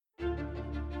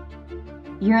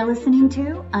You're listening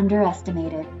to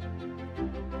Underestimated.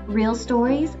 Real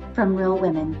stories from real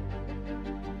women.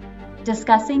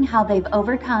 Discussing how they've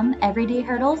overcome everyday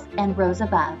hurdles and rose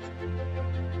above.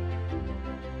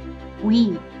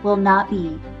 We will not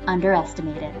be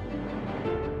underestimated.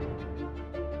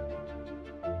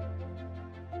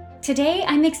 Today,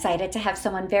 I'm excited to have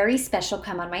someone very special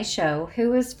come on my show who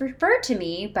was referred to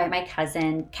me by my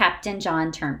cousin, Captain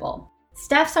John Turnbull.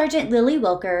 Staff Sergeant Lily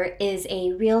Wilker is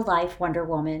a real-life Wonder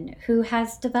Woman who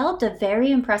has developed a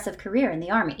very impressive career in the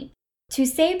Army. To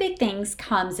say big things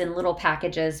comes in little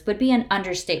packages would be an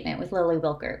understatement with Lily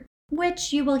Wilker,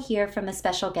 which you will hear from a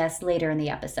special guest later in the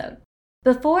episode.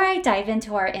 Before I dive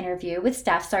into our interview with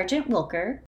Staff Sergeant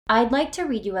Wilker, I'd like to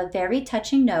read you a very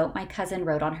touching note my cousin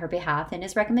wrote on her behalf in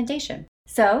his recommendation.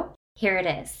 So, here it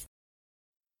is.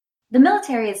 The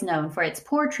military is known for its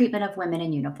poor treatment of women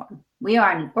in uniform. We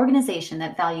are an organization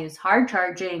that values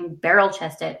hard-charging,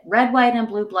 barrel-chested, red, white, and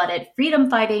blue-blooded,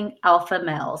 freedom-fighting alpha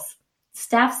males.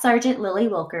 Staff Sergeant Lily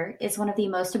Wilker is one of the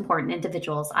most important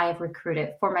individuals I have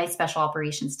recruited for my Special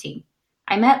Operations team.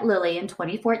 I met Lily in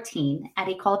 2014 at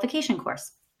a qualification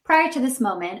course. Prior to this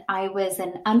moment, I was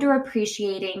an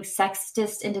underappreciating,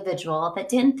 sexist individual that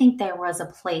didn't think there was a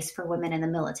place for women in the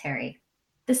military.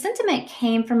 The sentiment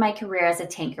came from my career as a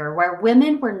tanker, where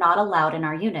women were not allowed in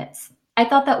our units. I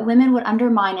thought that women would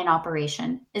undermine an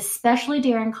operation, especially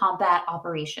during combat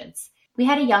operations. We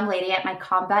had a young lady at my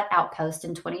combat outpost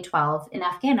in 2012 in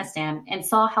Afghanistan and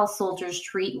saw how soldiers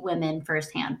treat women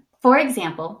firsthand. For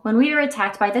example, when we were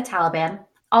attacked by the Taliban,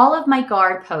 all of my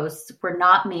guard posts were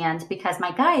not manned because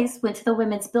my guys went to the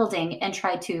women's building and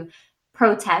tried to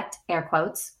protect, air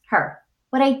quotes, her.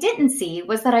 What I didn't see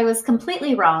was that I was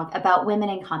completely wrong about women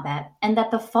in combat and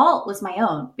that the fault was my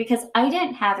own because I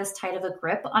didn't have as tight of a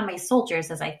grip on my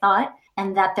soldiers as I thought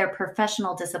and that their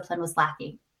professional discipline was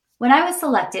lacking. When I was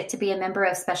selected to be a member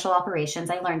of Special Operations,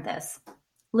 I learned this.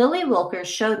 Lily Wilker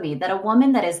showed me that a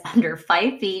woman that is under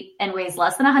 5 feet and weighs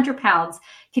less than 100 pounds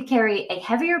could carry a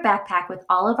heavier backpack with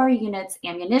all of our units'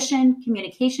 ammunition,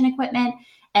 communication equipment,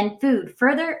 and food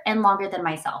further and longer than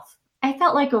myself. I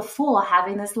felt like a fool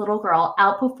having this little girl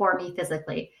outperform me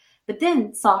physically, but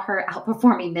then saw her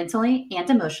outperform me mentally and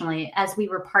emotionally as we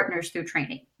were partners through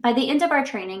training. By the end of our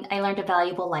training, I learned a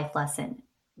valuable life lesson,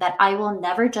 that I will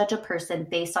never judge a person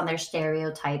based on their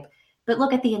stereotype, but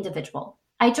look at the individual.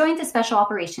 I joined the Special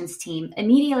Operations team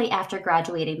immediately after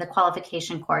graduating the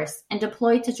qualification course and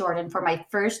deployed to Jordan for my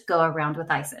first go-around with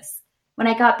ISIS. When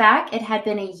I got back, it had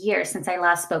been a year since I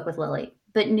last spoke with Lily,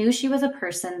 but knew she was a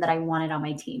person that I wanted on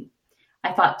my team.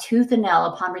 I fought tooth and nail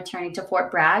upon returning to Fort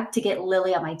Bragg to get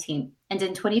Lily on my team, and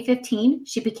in 2015,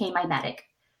 she became my medic.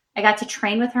 I got to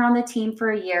train with her on the team for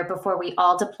a year before we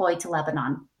all deployed to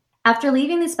Lebanon. After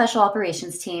leaving the Special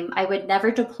Operations team, I would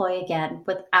never deploy again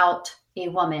without a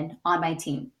woman on my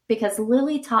team because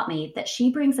Lily taught me that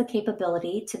she brings a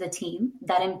capability to the team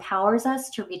that empowers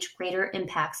us to reach greater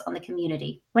impacts on the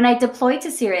community. When I deployed to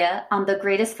Syria on the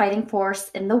greatest fighting force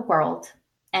in the world,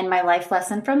 and my life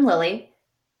lesson from Lily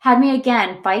had me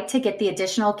again fight to get the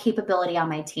additional capability on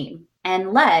my team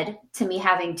and led to me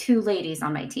having 2 ladies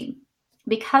on my team.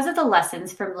 Because of the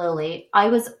lessons from Lily, I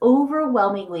was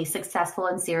overwhelmingly successful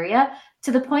in Syria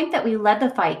to the point that we led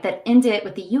the fight that ended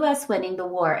with the U.S. winning the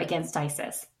war against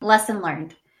ISIS. Lesson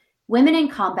learned. Women in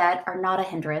combat are not a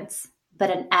hindrance, but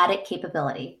an added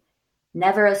capability.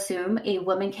 Never assume a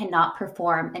woman cannot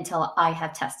perform until I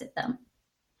have tested them.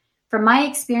 From my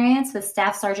experience with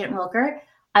Staff Sergeant Wilker,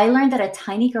 I learned that a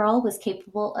tiny girl was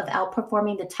capable of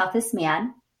outperforming the toughest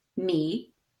man,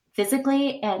 me,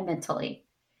 physically and mentally.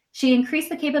 She increased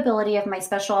the capability of my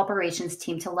Special Operations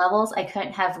team to levels I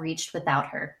couldn't have reached without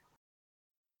her.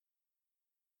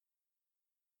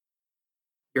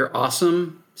 You're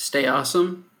awesome. Stay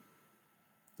awesome.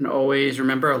 And always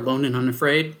remember, alone and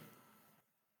unafraid.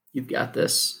 You've got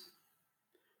this.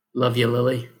 Love you,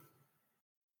 Lily.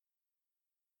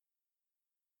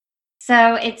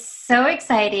 So it's so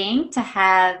exciting to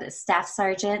have Staff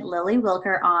Sergeant Lily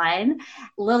Wilker on.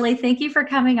 Lily, thank you for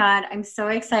coming on. I'm so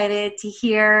excited to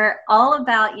hear all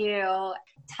about you.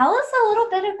 Tell us a little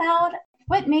bit about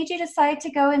what made you decide to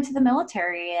go into the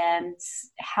military and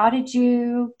how did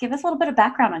you give us a little bit of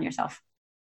background on yourself?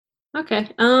 Okay.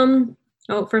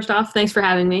 First off, thanks for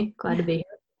having me. Glad to be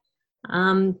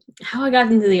here. How I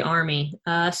got into the Army.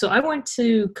 So I went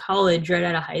to college right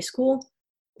out of high school.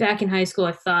 Back in high school,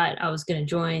 I thought I was going to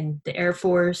join the Air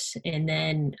Force, and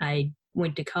then I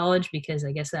went to college because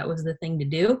I guess that was the thing to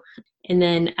do. And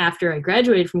then after I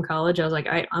graduated from college, I was like,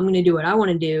 all right, I'm going to do what I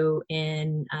want to do,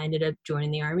 and I ended up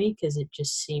joining the Army because it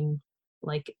just seemed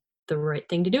like the right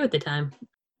thing to do at the time.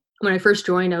 when I first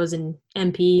joined, I was in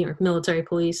MP or military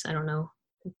police. I don't know.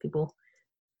 People,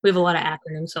 we have a lot of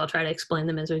acronyms, so I'll try to explain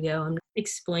them as we go. I'm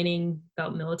explaining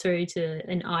about military to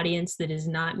an audience that is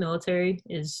not military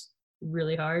is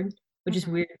really hard, which is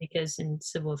weird because in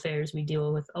civil affairs, we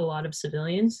deal with a lot of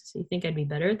civilians. So you think I'd be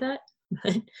better at that?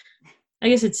 But I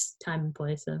guess it's time and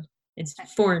place. So it's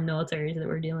foreign militaries that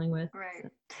we're dealing with.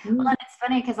 Right. So, Well, and it's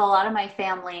funny because a lot of my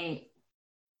family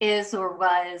is or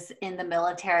was in the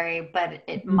military, but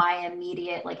my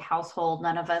immediate like household,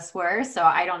 none of us were. So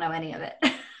I don't know any of it.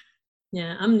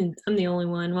 yeah, I'm the only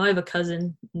one. Well, I have a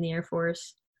cousin in the Air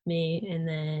Force, me, and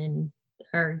then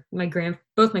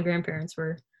both my grandparents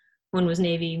were. One was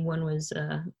Navy, one was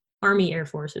Army Air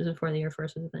Force. It was before the Air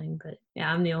Force was a thing. But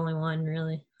yeah, I'm the only one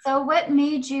really. So what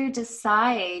made you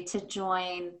decide to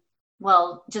join?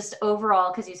 Well, just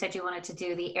overall, because you said you wanted to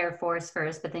do the Air Force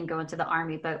first, but then go into the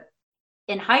Army. But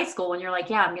in high school, when you're like,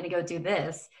 yeah, I'm going to go do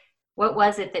this, what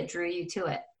was it that drew you to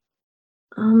it?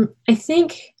 I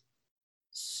think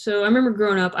so. I remember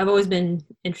growing up, I've always been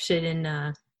interested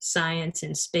in science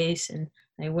and space. And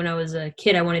like, when I was a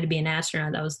kid, I wanted to be an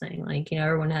astronaut. That was the thing. Like,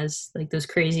 everyone has like those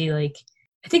crazy, like,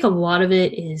 I think a lot of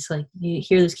it is like you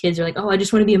hear those kids are like, oh, I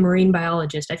just want to be a marine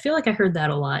biologist. I feel like I heard that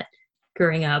a lot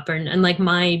growing up. And like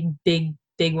my big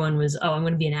one was, oh, I'm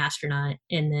going to be an astronaut.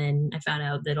 And then I found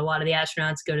out that a lot of the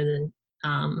astronauts go to the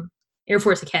Air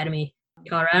Force Academy in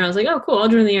Colorado. And I was like, oh, cool, I'll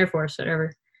join the Air Force,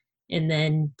 whatever. And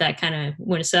then that kind of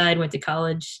went aside, went to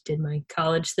college, did my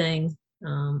college thing.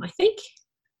 I think,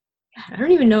 I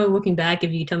don't even know looking back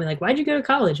if you tell me like, why'd you go to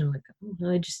college? I'm like,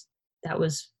 oh, that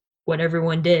was what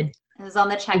everyone did. It was on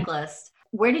the checklist.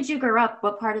 Where did you grow up?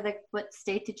 What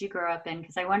state did you grow up in?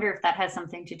 Because I wonder if that has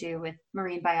something to do with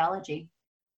marine biology.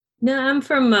 No, I'm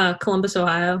from Columbus,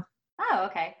 Ohio. Oh,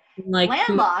 okay. Like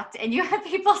landlocked, and you have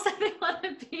people say they want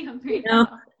to be a marine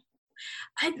biologist.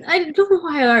 I don't know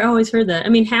why I always heard that. I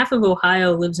mean, half of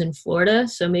Ohio lives in Florida,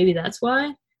 so maybe that's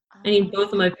why. I mean,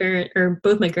 both my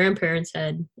grandparents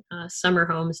had summer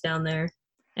homes down there.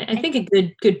 I think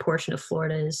a good portion of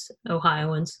Florida is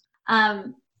Ohioans.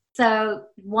 So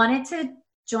wanted to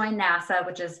join NASA,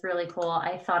 which is really cool.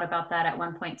 I thought about that at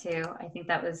one point too. I think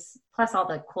that was, plus all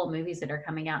the cool movies that are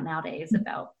coming out nowadays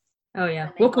about. Oh yeah,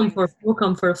 we'll come for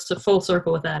a full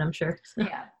circle with that, I'm sure.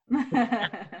 Yeah.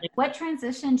 What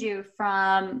transitioned you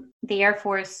from the Air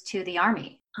Force to the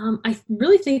Army? I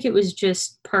really think it was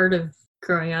just part of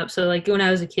growing up. So like when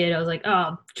I was a kid, I was like,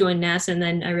 oh, join NASA. And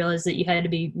then I realized that you had to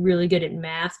be really good at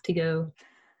math to go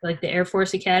like the Air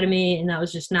Force Academy. And that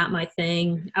was just not my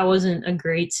thing. I wasn't a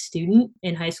great student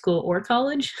in high school or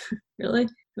college, really.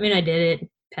 I mean, I did it,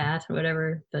 pass or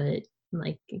whatever, but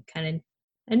like it kind of,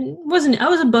 I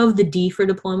was above the D for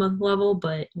diploma level,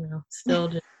 but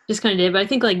still just kind of did. But I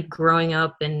think like growing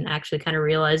up and actually kind of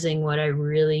realizing what I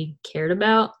really cared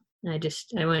about, I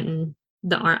went in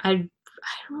the I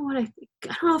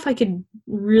don't know if I could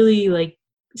really like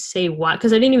say why,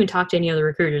 because I didn't even talk to any other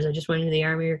recruiters. I just went into the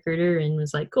Army recruiter and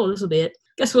was like, cool, this will be it.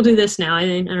 Guess we'll do this now. I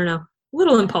don't know, a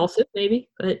little impulsive maybe,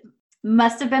 but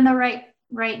must have been the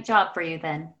right job for you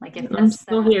then. Like if I'm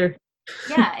still here.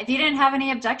 Yeah, if you didn't have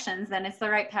any objections, then it's the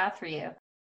right path for you.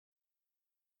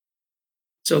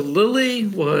 So Lily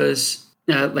was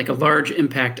like a large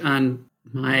impact on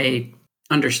my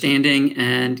understanding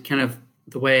and kind of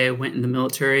the way I went in the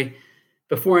military.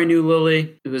 Before I knew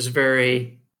Lily, it was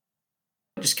very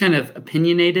just kind of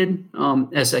opinionated.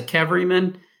 As a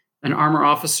cavalryman, an armor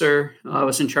officer, I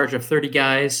was in charge of 30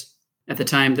 guys. At the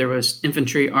time, there was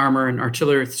infantry, armor, and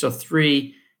artillery, so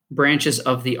 3 branches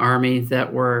of the Army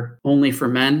that were only for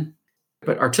men.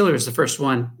 But artillery was the first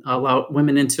one, allowed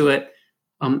women into it.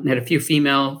 Had a few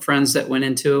female friends that went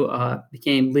into,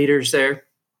 became leaders there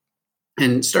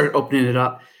and started opening it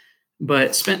up.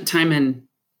 But spent time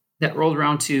that rolled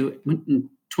around to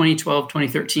 2012,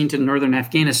 2013 to northern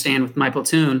Afghanistan with my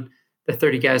platoon, the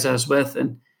 30 guys I was with.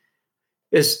 And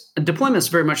deployment is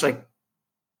very much like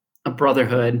a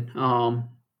brotherhood. I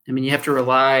mean, you have to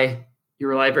rely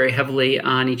very heavily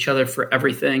on each other for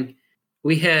everything.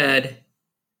 We had,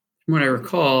 from what I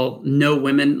recall, no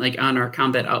women like on our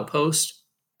combat outpost.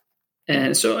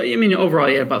 And so, I mean, overall,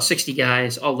 you had about 60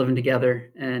 guys all living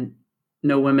together and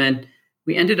no women.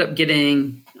 We ended up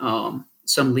getting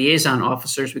some liaison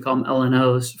officers, we call them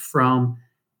LNOs, from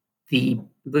I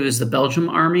believe it was the Belgium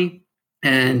Army.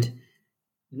 And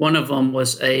one of them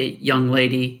was a young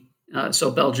lady,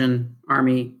 so Belgian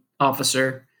Army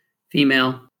officer,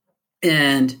 female.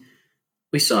 And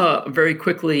we saw very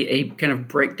quickly a kind of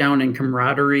breakdown in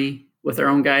camaraderie with our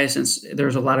own guys, since there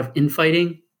was a lot of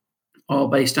infighting, all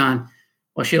based on,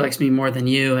 well, she likes me more than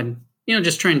you, and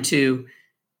just trying to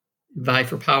vie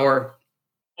for power.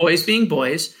 Boys being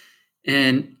boys,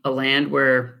 in a land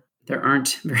where there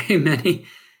aren't very many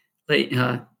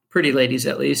pretty ladies,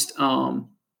 at least.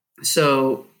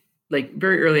 So like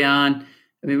very early on,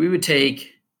 I mean, we would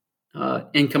take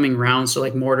incoming rounds. So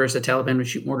like mortars, the Taliban would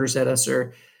shoot mortars at us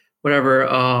or whatever,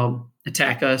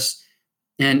 attack us.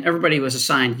 And everybody was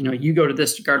assigned, you go to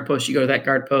this guard post, you go to that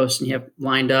guard post, and you have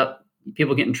lined up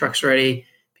people getting trucks ready,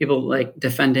 people like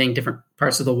defending different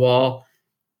parts of the wall.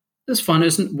 It was fun. It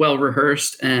was well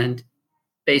rehearsed and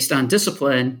based on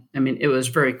discipline. I mean, it was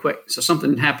very quick. So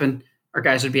something happened, our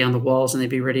guys would be on the walls and they'd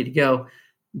be ready to go.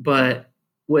 But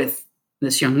with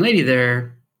this young lady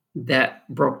there, that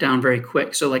broke down very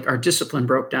quick. So like our discipline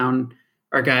broke down.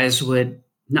 Our guys would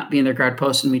not be in their guard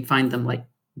post and we'd find them like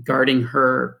guarding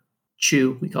her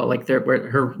chew. We call it like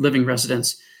her living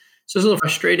residence. So it was a little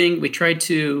frustrating. We tried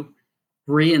to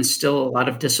reinstill a lot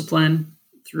of discipline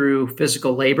through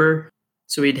physical labor.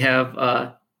 So we'd have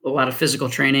a lot of physical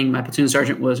training. My platoon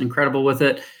sergeant was incredible with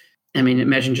it. I mean,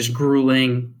 imagine just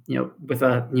grueling, with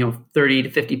a 30 to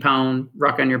 50 pound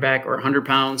ruck on your back or 100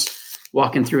 pounds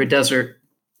walking through a desert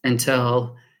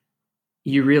until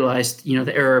you realized,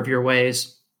 the error of your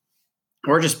ways,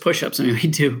 or just push-ups. I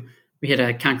mean, we had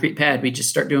a concrete pad. We just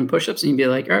start doing push-ups and you'd be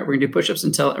like, all right, we're gonna do push-ups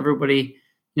until everybody,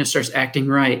 starts acting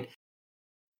right.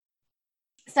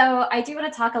 So I do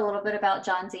want to talk a little bit about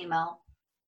John's email,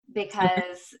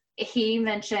 because he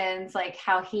mentions like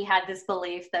how he had this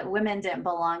belief that women didn't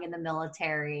belong in the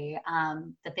military,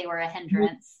 that they were a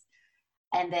hindrance.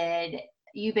 And then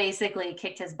you basically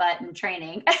kicked his butt in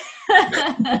training.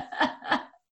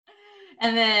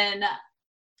 And then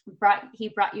he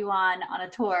brought you on a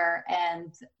tour,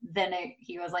 and then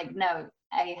he was like, no,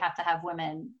 I have to have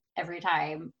women every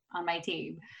time on my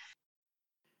team.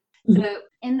 So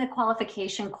in the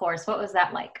qualification course, what was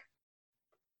that like?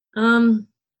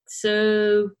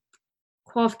 So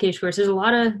qualification course, there's a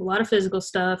lot of physical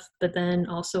stuff, but then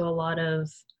also a lot of,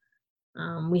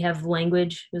 we have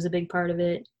language was a big part of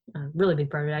it, really big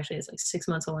part of it actually. It's like 6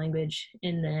 months of language,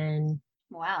 and then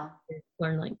wow,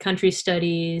 learn like country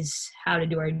studies, how to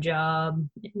do our job,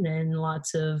 and then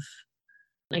lots of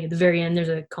like at the very end there's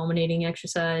a culminating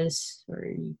exercise where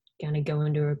you kind of go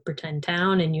into a pretend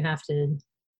town and you have to,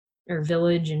 or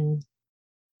village, and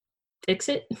fix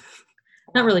it.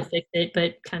 Not really fix it,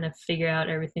 but kind of figure out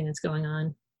everything that's going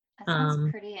on. That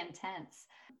sounds pretty intense.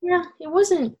 Yeah, it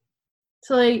wasn't.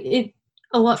 So like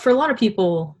for a lot of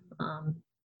people,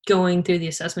 going through the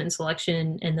assessment and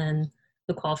selection and then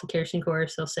the qualification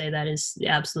course, they'll say that is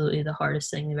absolutely the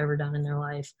hardest thing they've ever done in their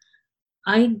life.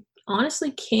 I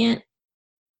honestly can't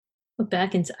look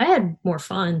back and say, I had more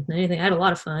fun than anything. I had a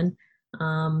lot of fun.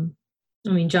 John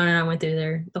and I went through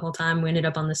there the whole time. We ended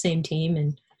up on the same team,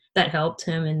 and that helped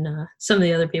him. And some of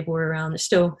the other people were around. They're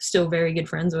still very good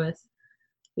friends with.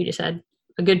 We just had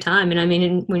a good time.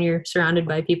 And when you're surrounded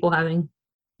by people having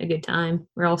a good time,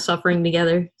 we're all suffering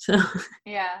together. So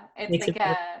yeah, it's like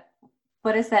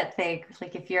what is that thing?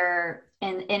 Like if you're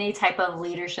in any type of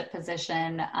leadership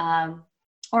position,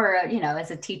 or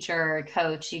as a teacher or a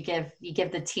coach, you give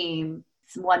the team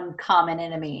one common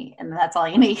enemy, and that's all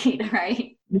you need,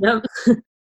 right? Yep.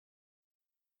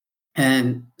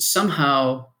 And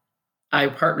somehow I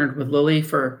partnered with Lily she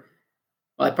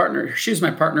was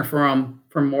my partner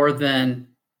for more than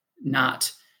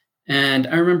not. And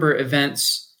I remember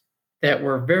events that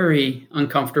were very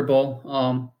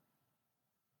uncomfortable.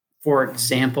 For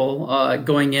example,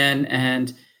 going in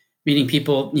and meeting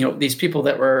people, these people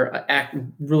that were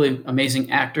really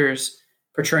amazing actors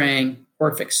portraying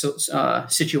horrific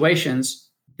situations.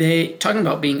 They talking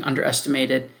about being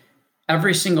underestimated.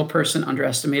 Every single person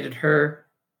underestimated her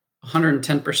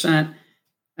 110%.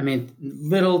 I mean,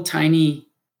 little tiny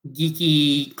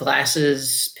geeky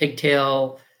glasses,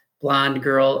 pigtail, blonde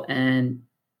girl. And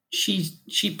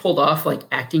she pulled off like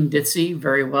acting ditzy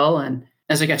very well. And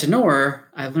as I got to know her,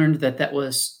 I learned that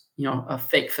was, a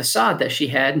fake facade that she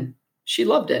had. And she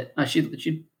loved it.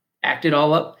 She acted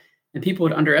all up, and people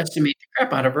would underestimate the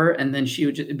crap out of her. And then she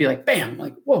would just be like, bam,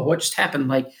 like, whoa, what just happened?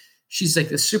 Like, she's like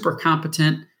this super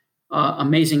competent,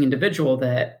 amazing individual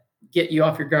that get you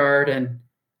off your guard, and,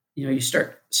 you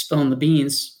start spilling the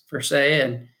beans per se.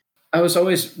 And I was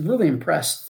always really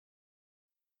impressed.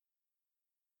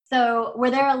 So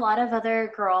were there a lot of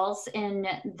other girls in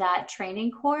that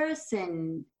training course?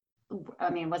 And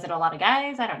was it a lot of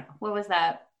guys? I don't know. What was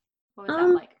that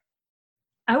like?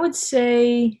 I would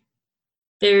say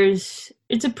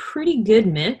it's a pretty good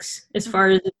mix as far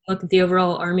as look at the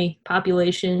overall Army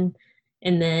population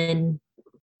and then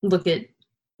look at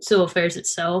civil affairs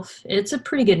itself. It's a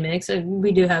pretty good mix.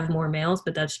 We do have more males,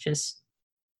 but that's just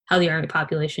how the Army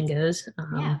population goes.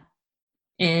 Yeah.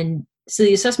 And So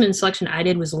the assessment and selection I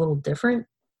did was a little different.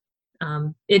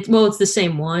 It's the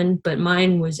same one, but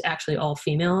mine was actually all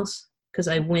females because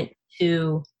I went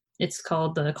to, it's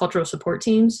called the cultural support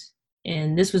teams.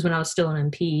 And this was when I was still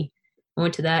an MP. I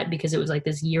went to that because it was like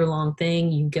this year-long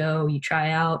thing. You go, you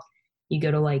try out, you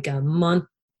go to like a month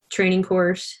training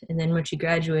course. And then once you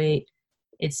graduate,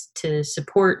 it's to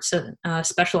support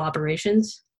special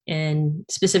operations and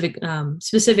specific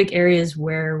areas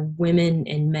where women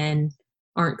and men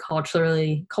aren't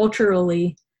culturally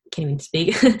can't even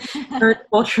speak aren't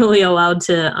culturally allowed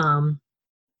to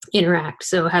interact.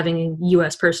 So having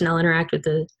U.S. personnel interact with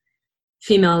the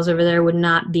females over there would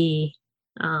not be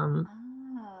I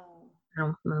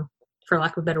don't know, for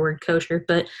lack of a better word, kosher,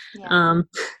 but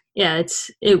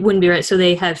it wouldn't be right. So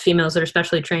they have females that are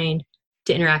specially trained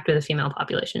to interact with the female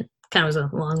population. Kind of was a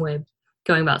long way of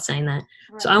going about saying that.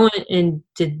 Right. So I went and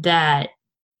did that,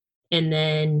 and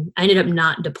then I ended up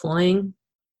not deploying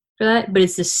for that, but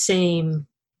it's the same.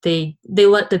 They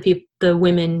let the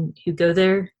women who go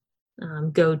there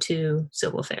go to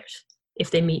civil affairs if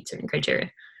they meet certain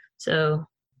criteria. So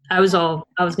I was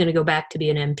going to go back to be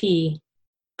an MP,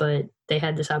 but they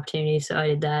had this opportunity, so I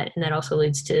did that, and that also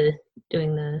leads to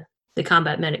doing the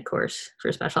combat medic course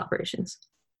for special operations.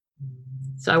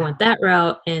 So I went that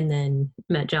route and then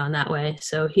met John that way.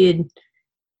 So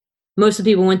most of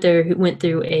the people went there who went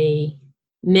through a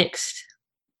mixed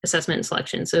assessment and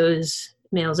selection. So it was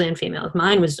males and females.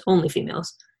 Mine was only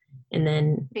females. And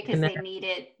then because they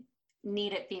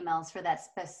needed females for that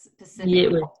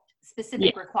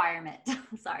specific requirement.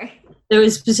 Sorry. There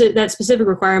was that specific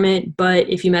requirement, but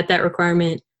if you met that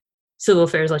requirement, civil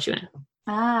affairs let you in.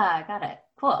 Ah, got it.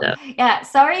 Cool. So. Yeah.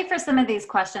 Sorry for some of these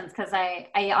questions because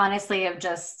I honestly am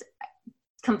just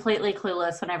completely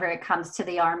clueless whenever it comes to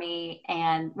the Army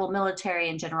and military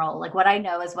in general. Like what I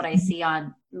know is what I see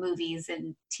on movies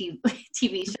and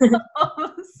TV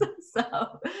shows.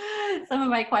 So some of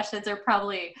my questions are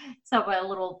probably somewhat a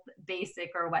little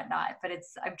basic or whatnot, but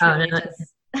I'm truly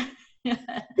just.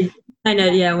 I know.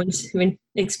 Yeah. When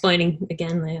explaining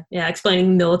again,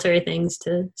 explaining military things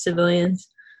to civilians.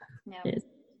 Yeah.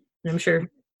 I'm sure.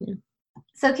 Yeah.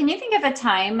 So can you think of a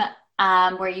time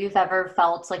where you've ever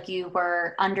felt like you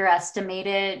were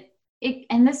underestimated?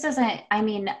 And this doesn't,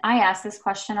 I ask this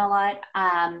question a lot.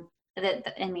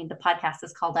 The podcast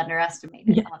is called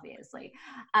Underestimated, obviously.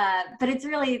 But it's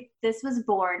really, this was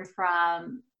born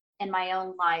from, in my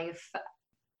own life,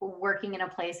 working in a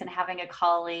place and having a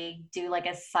colleague do like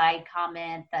a side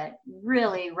comment that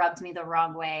really rubbed me the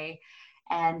wrong way.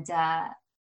 And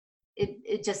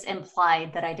it just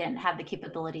implied that I didn't have the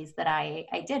capabilities that I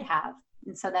did have.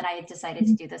 And so then I decided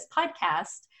to do this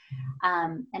podcast.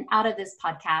 And out of this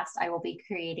podcast, I will be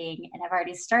creating, and I've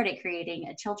already started creating,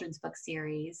 a children's book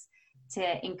series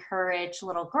to encourage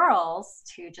little girls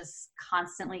to just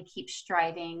constantly keep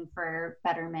striving for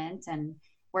betterment and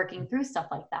working through stuff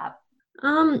like that.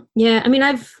 I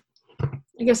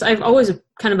guess I've always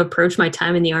kind of approached my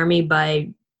time in the Army by,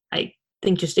 I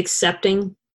think, just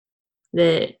accepting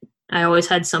that I always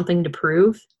had something to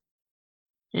prove.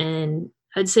 And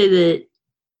I'd say that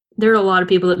there are a lot of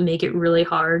people that make it really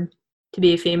hard to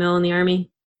be a female in the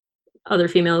Army, other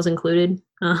females included.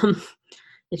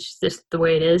 It's just the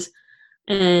way it is.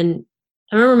 And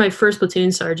I remember my first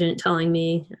platoon sergeant telling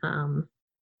me,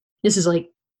 this is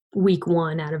like week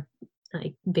 1 out of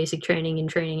like basic training and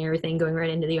everything, going right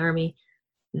into the Army,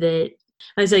 that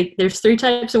I was like, there's 3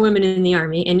 types of women in the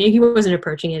Army. And he wasn't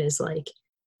approaching it as like,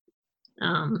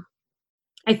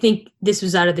 I think this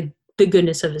was out of the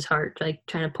goodness of his heart, like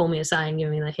trying to pull me aside and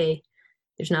give me like, hey,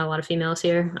 there's not a lot of females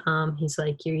here. He's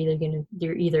like, you're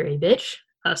either a bitch,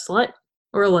 a slut,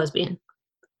 or a lesbian.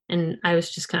 And I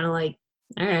was just kind of like,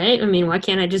 all right, why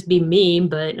can't I just be me?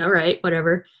 But all right,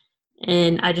 whatever.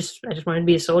 And I just wanted to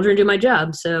be a soldier and do my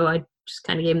job. So I just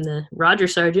kind of gave him the Roger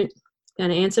Sergeant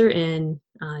kind of answer, and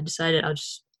decided I'm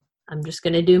just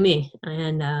going to do me.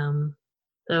 And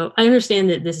so I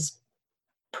understand that this is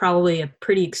probably a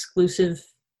pretty exclusive,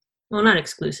 well, not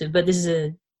exclusive, but this is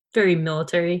a very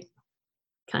military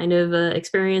kind of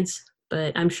experience,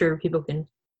 but I'm sure people can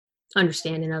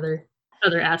understand in other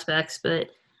aspects. But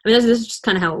this is just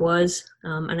kind of how it was.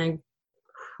 And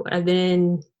I've been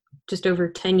in just over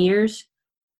 10 years,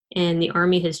 and the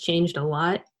Army has changed a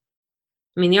lot.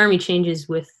 The Army changes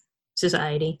with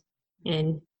society,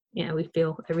 and we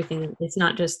feel everything. It's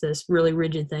not just this really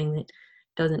rigid thing that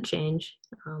doesn't change.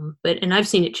 And I've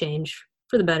seen it change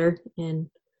for the better. And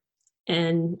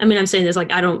I'm saying this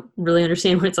like I don't really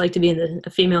understand what it's like to be a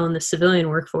female in the civilian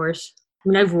workforce.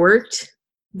 I've worked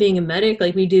being a medic,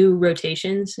 like we do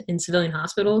rotations in civilian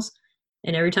hospitals,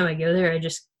 and every time I go there, I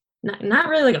just not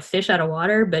really like a fish out of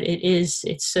water, but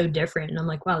it's so different. And I'm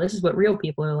like, wow, this is what real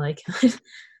people are like.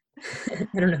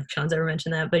 I don't know if Sean's ever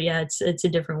mentioned that, but yeah, it's a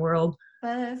different world.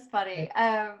 That is funny.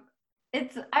 I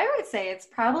would say it's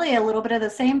probably a little bit of the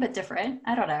same but different.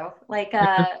 I don't know. Like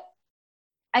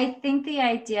I think the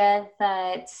idea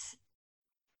that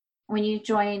when you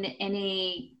join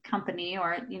any company,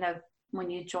 or when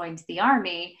you joined the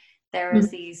Army, there's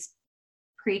these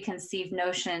preconceived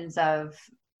notions of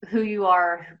who you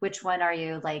are, which one are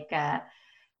you, like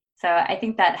so I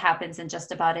think that happens in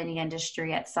just about any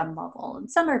industry at some level, and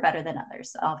some are better than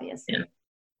others, obviously.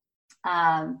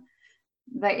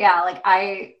 But yeah, like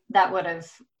that would have,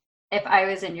 if I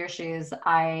was in your shoes,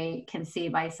 I can see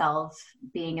myself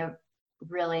being a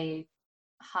really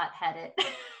hot-headed.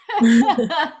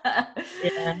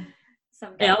 Yeah.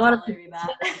 Some Yeah, a lot of people that.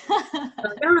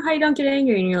 I don't know how you don't get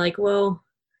angry, and you're like, well,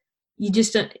 you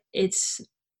just don't. It's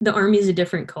the Army is a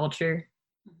different culture,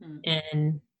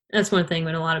 and that's one thing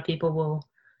when a lot of people will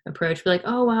approach, be like,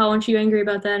 oh wow, aren't you angry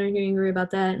about that? Aren't you angry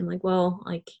about that? And I'm like, well,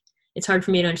 like it's hard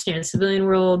for me to understand the civilian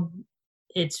world.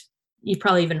 It's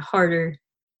probably even harder,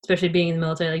 especially being in the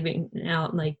military, like being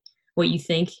out, like what you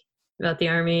think about the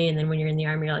Army, and then when you're in the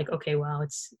Army, you're like, okay, wow,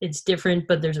 it's different,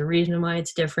 but there's a reason why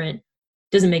it's different.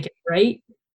 Doesn't make it right,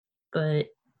 but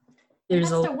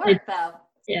there's it has to work though.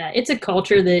 Yeah, it's a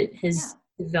culture that has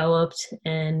developed,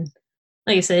 and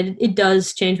like I said, it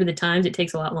does change with the times. It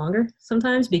takes a lot longer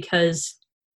sometimes because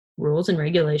rules and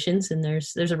regulations, and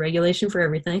there's a regulation for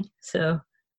everything. So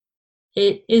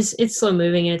it's slow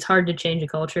moving, and it's hard to change a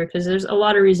culture because there's a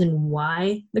lot of reason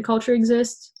why the culture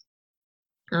exists.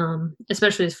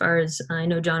 Especially as far as I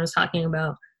know John was talking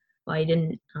about why he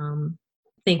didn't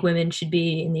think women should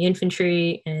be in the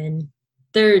infantry, and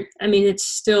it's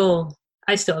still,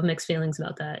 I still have mixed feelings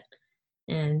about that.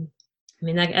 And I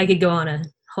mean, I could go on a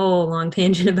whole long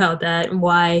tangent about that and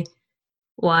why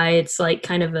it's like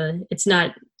kind of it's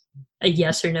not a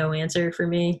yes or no answer for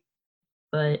me,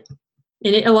 but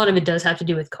a lot of it does have to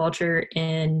do with culture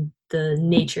and the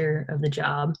nature of the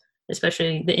job,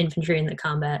 especially the infantry and the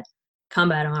combat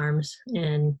arms.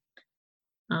 And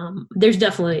there's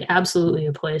definitely absolutely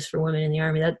a place for women in the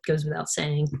Army, that goes without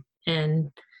saying,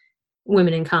 and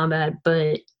women in combat,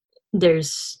 but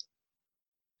there's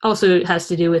also, it has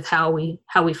to do with how we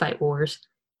fight wars,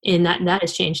 and that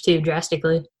has changed too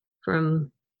drastically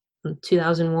from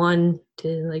 2001 to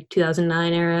like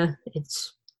 2009 era.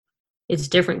 It's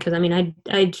different because I mean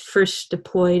I first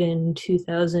deployed in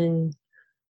 2000,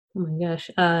 oh my gosh,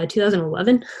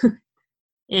 2011,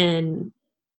 and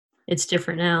it's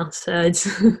different now. So it's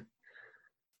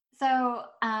so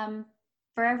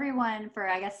for everyone, for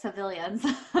I guess civilians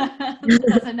that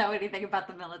doesn't know anything about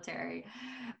the military,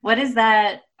 what is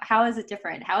that? How is it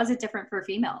different? How is it different for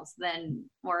females than,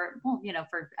 or well,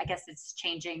 for, I guess it's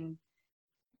changing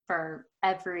for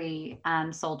every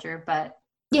soldier, but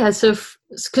yeah. So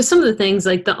because some of the things,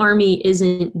 like the Army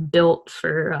isn't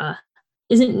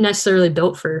necessarily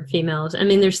built for females. I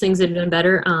mean, there's things that have done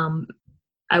better.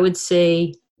 I would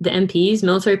say the MPs,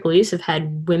 military police, have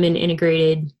had women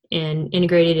integrated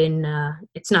in.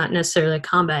 It's not necessarily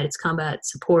combat; it's combat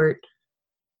support,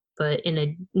 but in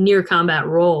a near combat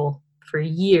role for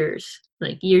years,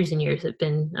 like years and years, have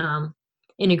been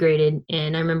integrated.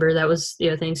 And I remember that was the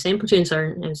other thing. Same platoon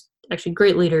sergeant, was actually a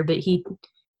great leader, but he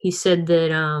said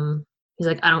that he's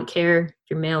like, I don't care if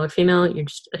you're male or female,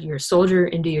 you're a soldier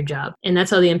and do your job. And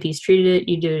that's how the MPs treated it.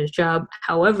 You do his job.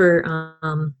 However,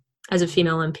 as a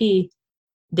female MP,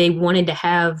 they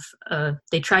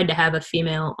tried to have a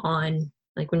female on,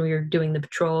 like when we were doing the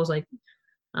patrols, like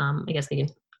I guess I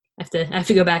have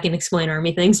to go back and explain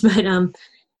Army things,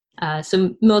 but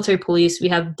so military police, we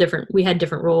had different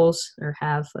roles, or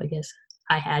have, I guess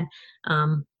I had.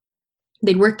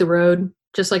 They'd work the road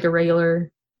just like a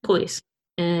regular police,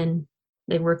 and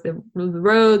they'd work the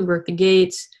road, work the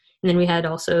gates, and then we had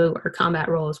also our combat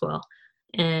role as well.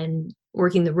 And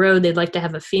working the road, they'd like to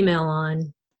have a female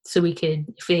on, so we could,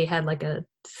 if they had like a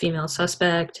female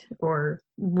suspect or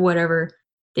whatever,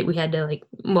 that we had to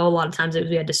a lot of times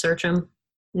we had to search them,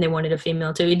 and they wanted a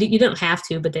female too. You don't have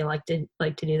to, but they like to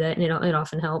do that, and it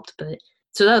often helped. But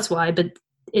so that's why. But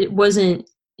it wasn't,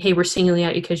 hey, we're singling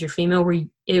out you because you're female.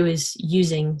 It was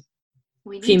using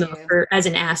female as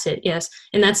an asset. Yes,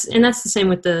 and that's the same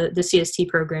with the CST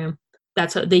program.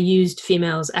 That's how they used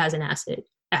females as an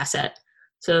asset.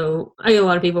 So I get a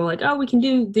lot of people like, oh, we can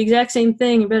do the exact same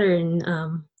thing better,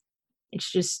 and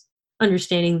it's just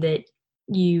understanding that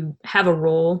you have a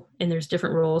role, and there's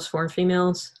different roles for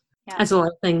females. Yeah. That's a lot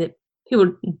of thing that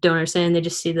people don't understand. They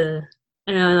just see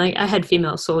I had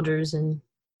female soldiers, and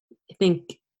I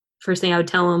think first thing I would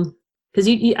tell them, because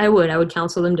I would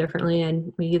counsel them differently,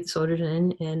 and we get the soldiers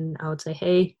in, and I would say,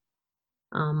 hey,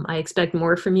 I expect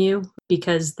more from you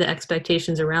because the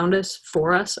expectations around us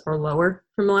for us are lower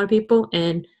from a lot of people.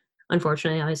 And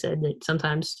unfortunately, I said that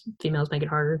sometimes females make it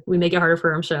harder. We make it harder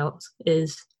for ourselves.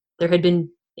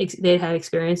 They'd had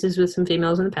experiences with some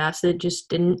females in the past that just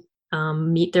didn't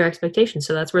meet their expectations.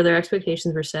 So that's where their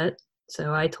expectations were set.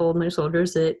 So I told my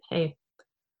soldiers that, hey,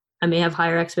 I may have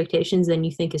higher expectations than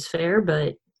you think is fair,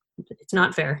 but it's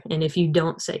not fair. And if you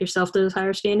don't set yourself to those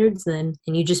higher standards, and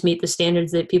you just meet the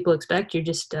standards that people expect, you're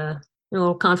just a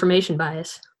little confirmation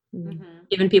bias,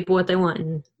 giving people what they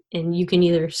want. And you can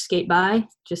either skate by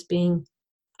just meeting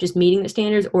the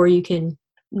standards, or you can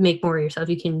make more of yourself.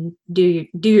 You can do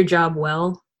your job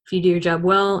well. If you do your job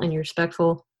well and you're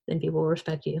respectful, then people will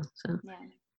respect you. So, yeah.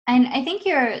 And I think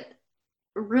you're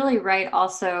really right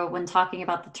also when talking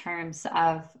about the terms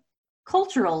of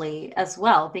culturally as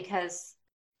well, because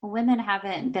women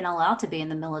haven't been allowed to be in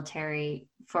the military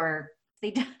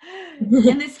in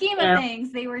the scheme of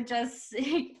things, they were just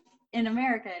in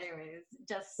America anyways,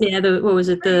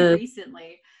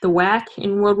 recently. The WAC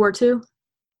in World War II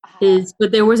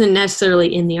but there wasn't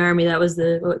necessarily in the Army. That was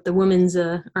the Women's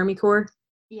Army Corps.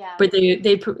 Yeah. But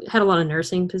they had a lot of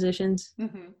nursing positions.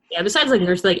 Mm-hmm. Yeah, besides like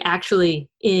nurse, like actually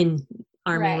in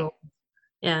Army role.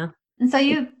 Yeah. And so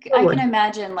I can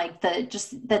imagine like the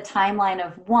timeline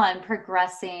of one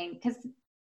progressing, because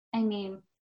I mean,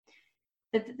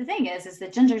 the thing is the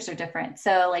genders are different.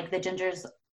 So like the genders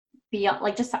beyond,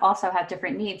 like, just also have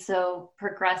different needs. So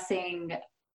progressing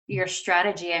your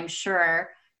strategy, I'm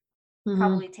sure,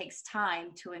 probably takes time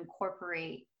to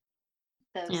incorporate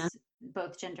those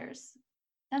both genders,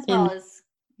 as well as,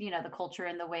 the culture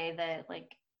and the way that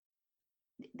like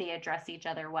they address each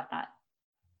other, whatnot.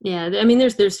 Yeah, I mean,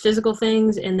 there's physical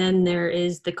things, and then there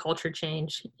is the culture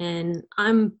change. And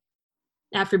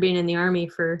after being in the Army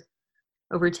for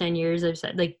over 10 years, I've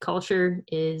said, like, culture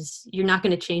is, you're not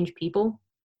going to change people,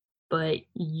 but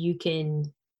you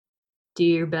can do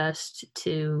your best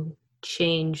to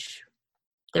change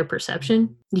their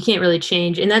perception. You can't really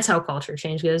change, and that's how culture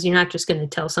change goes. You're not just going to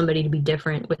tell somebody to be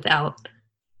different without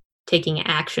taking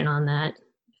action on that,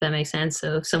 if that makes sense.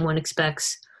 So if someone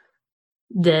expects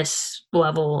this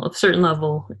level, a certain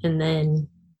level, and then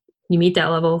you meet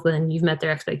that level, then you've met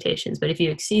their expectations. But if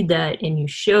you exceed that and you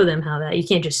show them you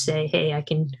can't just say, hey, I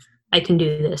can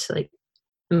do this. Like,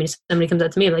 I mean, if somebody comes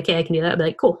up to me like, hey, I can do that, I'd be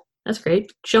like, cool, that's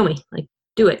great, show me, like,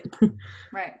 do it.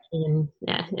 Right. And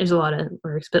yeah, there's a lot of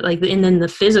works, but like, and then the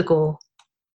physical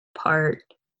part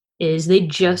is they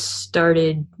just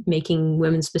started making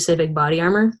women specific body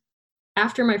armor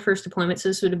after my first deployment. So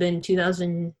this would have been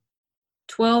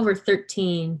 2012 or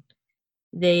 13.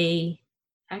 They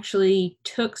actually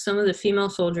took some of the female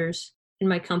soldiers in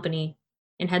my company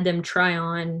and had them try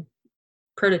on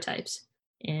prototypes.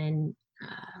 And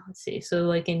let's see, so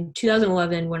like in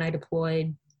 2011 when I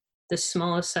deployed, the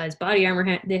smallest size body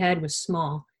armor they had was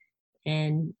small,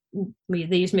 and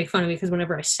they used to make fun of me because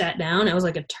whenever I sat down, I was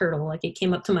like a turtle. Like, it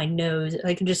came up to my nose.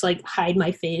 I could just like hide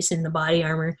my face in the body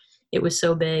armor. It was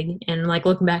so big. And like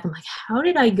looking back, I'm like, how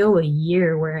did I go a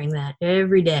year wearing that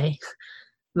every day?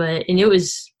 And it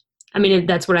was, I mean,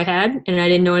 that's what I had, and I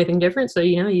didn't know anything different. So,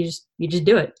 you just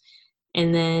do it.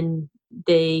 And then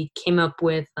they came up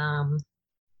with,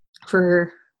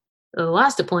 for the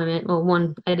last deployment, well,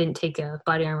 one, I didn't take a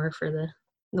body armor for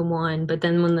the one, but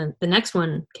then when the next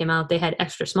one came out, they had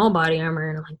extra small body armor,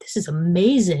 and I'm like, this is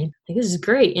amazing. Like, this is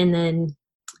great. And then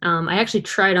I actually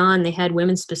tried on, they had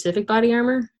women specific body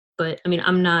armor, but I mean,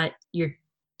 I'm not your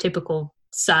typical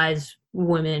size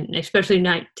woman, especially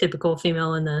not typical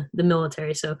female in the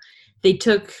military. So they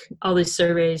took all these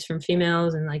surveys from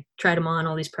females and like tried them on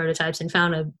all these prototypes and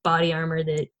found a body armor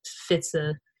that fits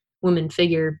a woman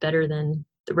figure better than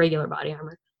the regular body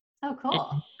armor. Oh, cool.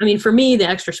 And, I mean, for me, the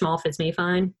extra small fits me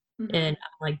fine. Mm-hmm. And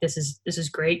I'm like, this is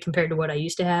great compared to what I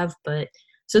used to have. But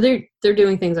so they're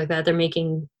doing things like that. They're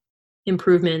making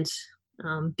improvements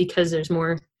because there's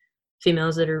more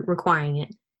females that are requiring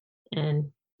it.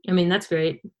 And I mean, that's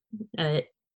great. I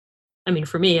mean,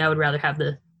 for me, I would rather have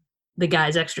the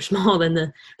guys extra small than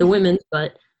the women,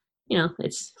 but we're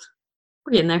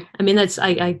getting there. I mean, I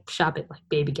shop at like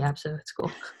Baby Gap, so it's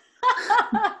cool.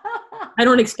 I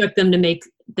don't expect them to make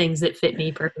things that fit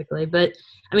me perfectly, but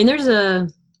I mean, there's a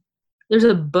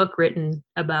book written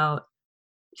about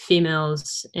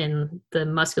females and the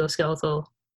musculoskeletal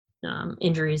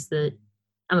injuries that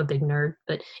I'm a big nerd,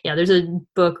 but yeah, there's a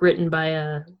book written by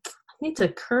I think it's a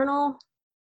colonel,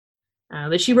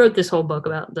 but she wrote this whole book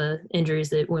about the injuries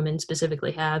that women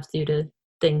specifically have due to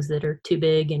things that are too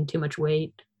big and too much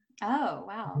weight. Oh,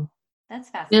 wow. That's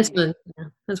That's fascinating. one. Yeah,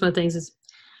 that's one of the things is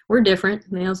we're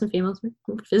different, males and females.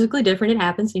 We're physically different. It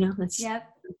happens, That's Yep.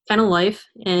 kind of life.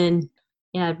 And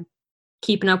yeah,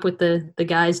 keeping up with the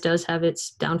guys does have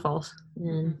its downfalls.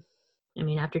 And I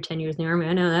mean, after 10 years in the Army,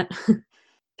 I know that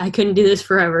I couldn't do this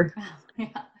forever.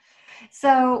 Yeah.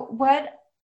 So, what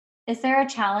is there a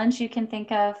challenge you can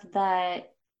think of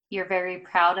that you're very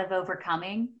proud of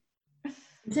overcoming?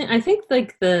 I think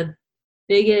like the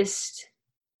biggest,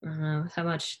 I don't know how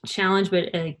much challenge,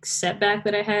 but a setback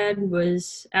that I had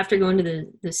was after going to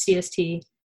the CST,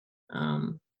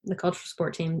 the cultural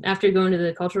support team. After going to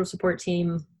the cultural support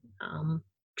team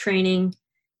training,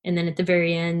 and then at the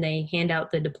very end they hand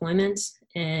out the deployments,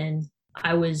 and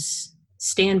I was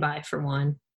standby for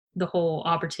one the whole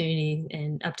opportunity.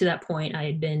 And up to that point, I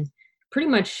had been pretty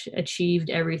much achieved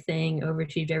everything,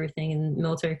 overachieved everything in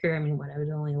military career. I mean, I was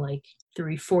only like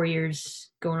 3-4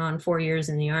 years, going on 4 years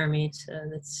in the Army, so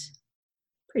that's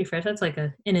pretty fresh. That's like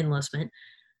an enlistment.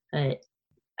 But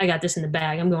I got this in the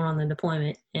bag. I'm going on the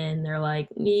deployment. And they're like,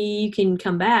 you can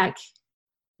come back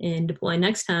and deploy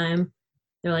next time.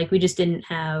 They're like, we just didn't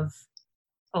have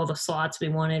all the slots we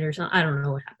wanted or something. I don't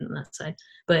know what happened on that side.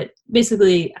 But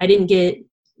basically, I didn't get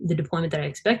the deployment that I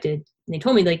expected. And they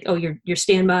told me, like, oh, you're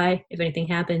standby. If anything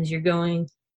happens, you're going.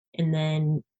 And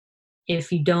then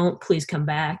if you don't, please come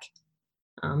back.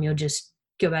 You'll just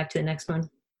go back to the next one.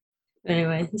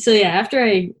 Anyway, so yeah, after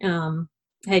I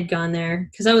had gone there,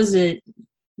 because I was at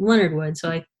Leonard Wood,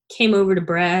 so I came over to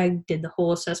Bragg, did the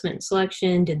whole assessment and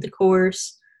selection, did the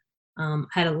course.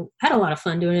 Had a lot of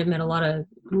fun doing it. Met a lot of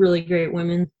really great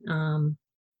women. And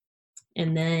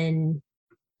then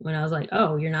when I was like,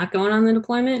 "Oh, you're not going on the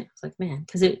deployment," I was like, "Man,"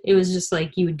 because it was just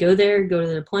like you would go there, go to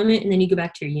the deployment, and then you go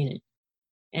back to your unit.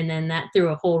 And then that threw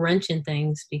a whole wrench in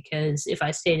things because if I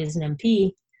stayed as an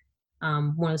MP,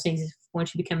 one of those things is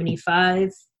once you become an E5,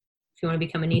 if you want to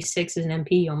become an E6 as an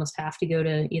MP, you almost have to go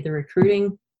to either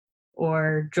recruiting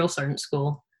or drill sergeant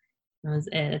school.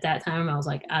 At that time, I was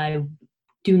like, I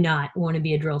do not want to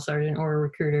be a drill sergeant or a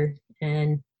recruiter.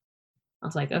 And I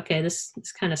was like, okay, this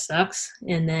kind of sucks.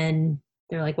 And then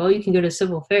they're like, well, you can go to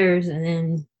civil affairs. And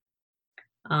then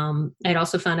I'd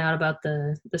also found out about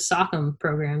the SOCM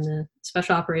program, the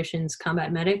Special Operations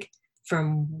Combat Medic,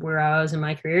 from where I was in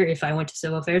my career. If I went to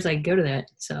civil affairs, I could go to that.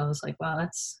 So I was like, wow,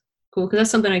 that's cool. Because that's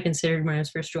something I considered when I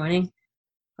was first joining.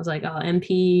 I was like, oh,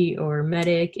 MP or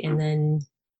medic, and then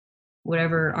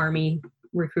whatever Army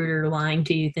recruiter lying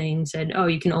to you thing said, oh,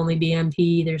 you can only be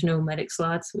MP. There's no medic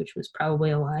slots, which was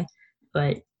probably a lie.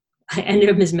 But I ended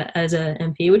up as a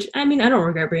MP, which, I mean, I don't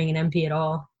regret being an MP at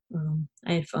all.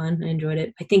 I had fun. I enjoyed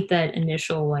it. I think that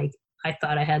initial, like, I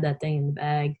thought I had that thing in the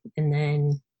bag, and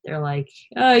then they're like,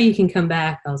 oh, you can come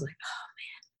back. I was like, oh,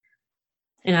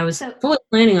 man. And I was fully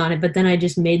planning on it, but then I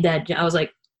just made that, I was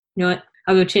like, you know what?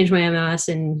 I'll go change my MS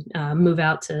and move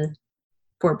out to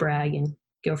Fort Bragg and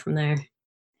go from there.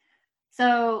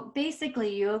 So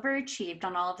basically, you overachieved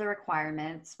on all of the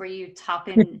requirements. Were you top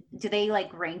in? Do they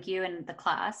like rank you in the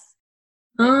class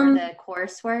or the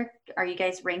coursework? Are you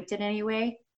guys ranked in any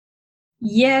way?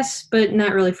 Yes, but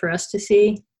not really for us to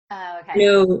see. Oh,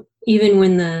 okay. Even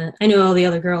when I know all the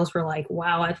other girls were like,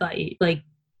 wow, I thought you, like,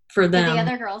 for them. Did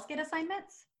the other girls get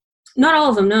assignments? Not all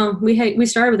of them, no. We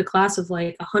started with a class of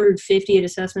like 150 at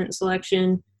assessment and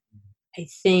selection. I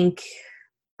think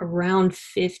around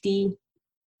 50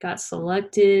 got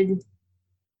selected,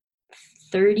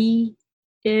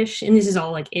 30-ish, and this is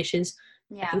all like ishes.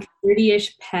 Yeah. I think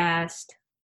 30-ish passed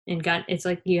and it's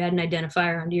like you had an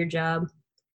identifier onto your job.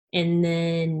 And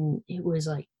then it was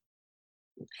like,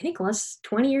 I think less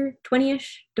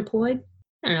 20-ish deployed.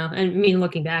 I don't know. I mean,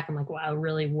 looking back, I'm like, wow, it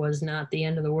really was not the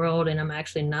end of the world. And I'm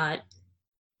actually not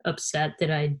upset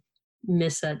that I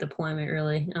missed that deployment,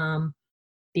 really.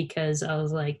 Because I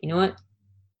was like, you know what?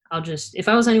 If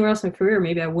I was anywhere else in my career,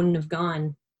 maybe I wouldn't have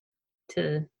gone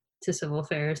to civil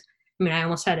affairs. I mean, I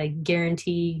almost had a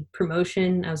guaranteed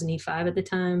promotion. I was an E5 at the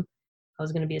time. I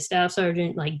was going to be a staff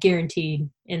sergeant, like guaranteed.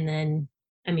 And then,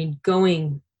 I mean,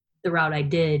 going the route I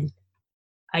did,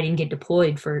 I didn't get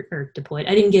deployed.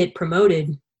 I didn't get promoted.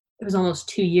 It was almost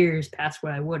 2 years past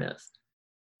what I would have.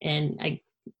 And I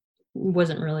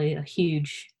wasn't really a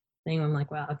huge thing. I'm like,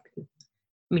 wow. I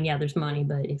mean, yeah, there's money,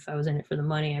 but if I was in it for the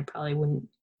money, I probably wouldn't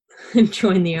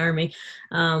join the Army.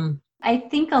 I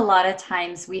think a lot of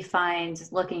times we find,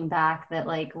 looking back, that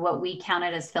like what we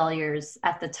counted as failures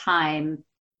at the time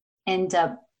end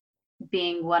up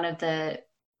being one of the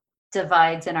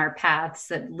divides in our paths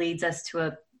that leads us to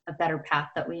a better path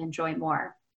that we enjoy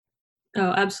more.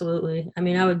 Oh, absolutely. I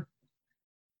mean, I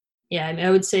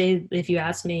would say if you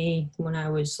asked me when I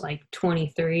was like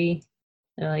 23,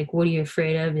 They're like, what are you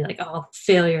afraid of? Be like, oh,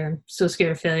 failure. I'm so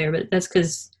scared of failure. But that's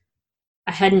because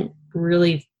I hadn't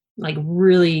really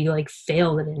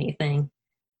failed at anything.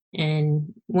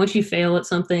 And once you fail at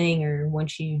something, or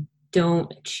once you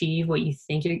don't achieve what you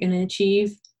think you're going to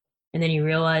achieve, and then you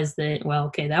realize that, well,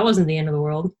 okay, that wasn't the end of the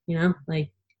world, like,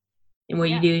 and what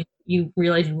you do, you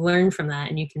realize you learn from that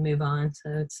and you can move on. So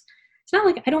it's not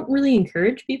like I don't really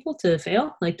encourage people to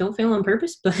fail, like don't fail on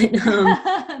purpose, but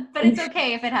but it's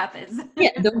okay if it happens.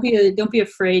 yeah, don't be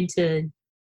afraid to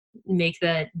make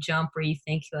that jump where you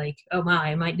think like, oh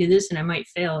my, I might do this and I might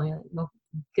fail. And you're like, well,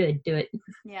 good, do it.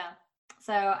 Yeah.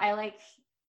 So I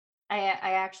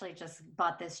actually just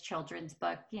bought this children's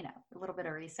book, a little bit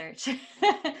of research,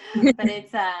 but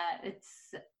it's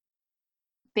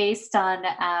based on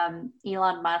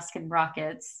Elon Musk and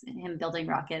rockets, him building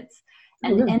rockets.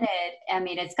 And in it, I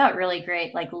mean, it's got really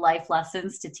great like life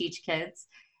lessons to teach kids.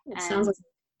 It sounds like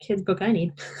a kid's book I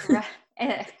need.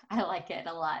 I like it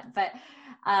a lot. But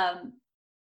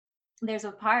there's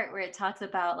a part where it talks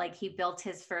about like he built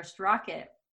his first rocket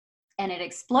and it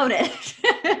exploded.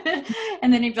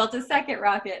 And then he built a second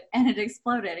rocket and it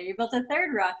exploded. And he built a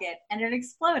third rocket and it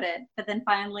exploded. But then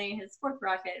finally his fourth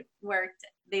rocket worked.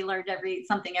 They learned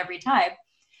something every time.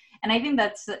 And I think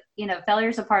that's, failure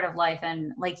is a part of life.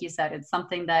 And like you said, it's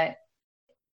something that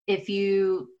if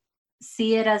you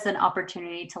see it as an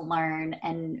opportunity to learn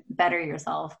and better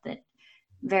yourself, that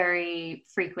very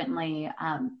frequently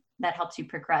that helps you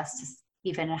progress to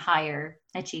even higher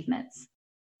achievements.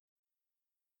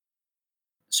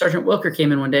 Sergeant Wilker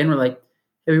came in one day and we're like,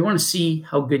 hey, we want to see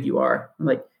how good you are. I'm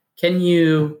like, can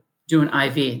you do an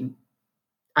IV?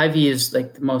 IV is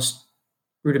like the most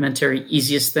rudimentary,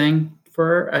 easiest thing for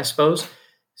her, I suppose,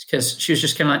 because she was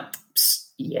just kind of like,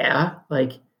 yeah,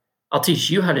 like I'll teach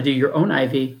you how to do your own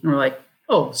IV. And we're like,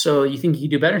 oh, so you think you can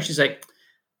do better? She's like,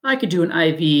 I could do an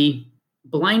IV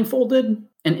blindfolded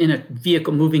and in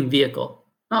a moving vehicle.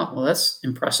 Oh, well, that's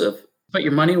impressive. Put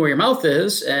your money where your mouth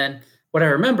is. And what I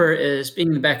remember is being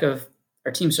in the back of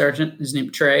our team sergeant, his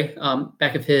name Trey,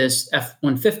 back of his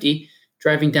F-150,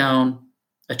 driving down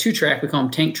a 2-track. We call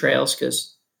them tank trails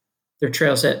because they're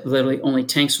trails that literally only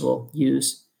tanks will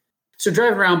use. So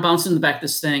driving around, bouncing in the back of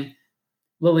this thing.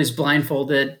 Lily's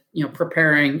blindfolded,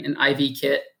 preparing an IV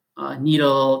kit,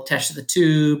 needle attached to the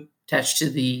tube, attached to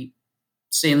the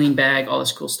saline bag, all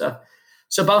this cool stuff.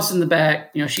 So bouncing in the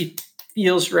back, she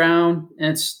feels around,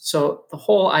 and so the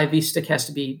whole IV stick has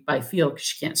to be by feel because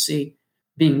she can't see.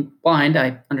 Being blind,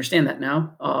 I understand that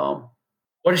now.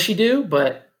 What does she do?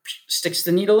 But sticks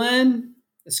the needle in.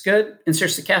 It's good.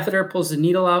 Inserts the catheter, pulls the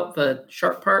needle out, the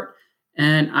sharp part,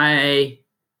 and I,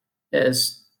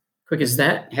 as quick as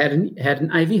that, had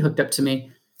an IV hooked up to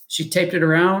me. She taped it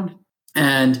around,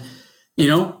 and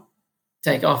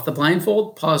take off the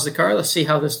blindfold, pause the car, let's see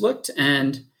how this looked,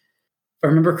 and if I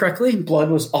remember correctly,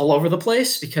 blood was all over the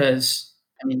place because,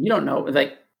 you don't know,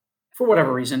 like, for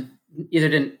whatever reason, either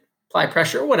didn't apply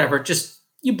pressure or whatever, just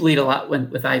you bleed a lot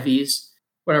with IVs,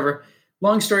 whatever.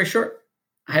 Long story short,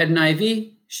 I had an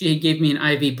IV. She gave me an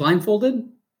IV blindfolded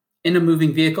in a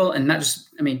moving vehicle, and not just,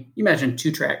 you imagine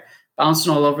 2-track,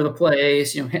 bouncing all over the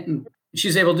place, hitting. She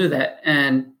was able to do that.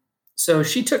 And so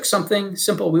she took something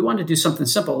simple. We wanted to do something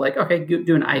simple, like, okay,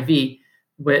 do an IV,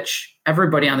 which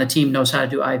everybody on the team knows how to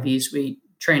do IVs. We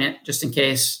train it just in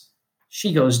case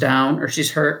she goes down or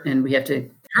she's hurt and we have to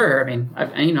her.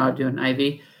 I know how to do an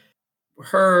IV.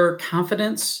 Her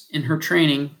confidence in her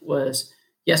training was,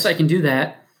 yes, I can do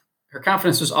that. Her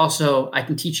confidence was also, I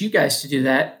can teach you guys to do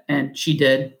that. And she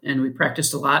did. And we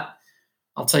practiced a lot.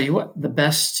 I'll tell you what, the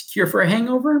best cure for a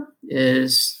hangover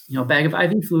is, a bag of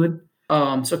IV fluid.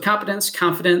 So competence,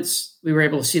 confidence, we were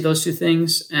able to see those two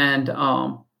things. And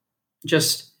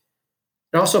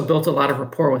it also built a lot of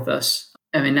rapport with us.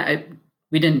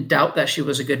 We didn't doubt that she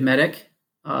was a good medic.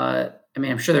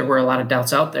 I'm sure there were a lot of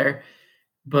doubts out there,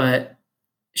 but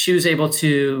she was able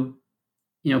to,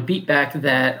 beat back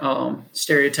that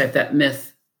stereotype, that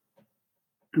myth,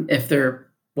 if there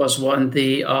was one,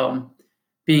 the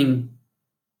being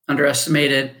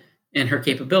underestimated in her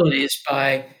capabilities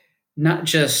by not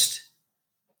just,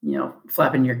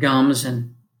 flapping your gums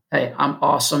and, hey, I'm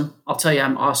awesome. I'll tell you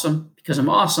I'm awesome because I'm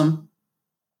awesome.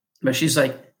 But she's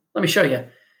like, let me show you.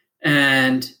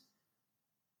 And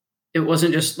it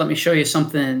wasn't just, let me show you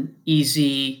something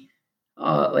easy,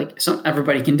 like something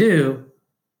everybody can do.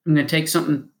 I'm going to take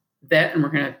something and we're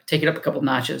going to take it up a couple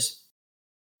notches.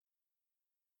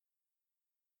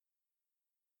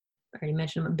 I already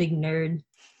mentioned I'm a big nerd.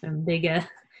 I'm a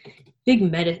big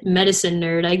medicine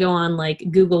nerd. I go on like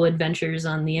Google adventures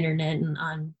on the internet and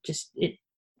on just it.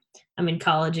 I'm in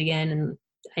college again, and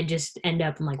I just end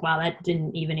up, I'm like, wow, that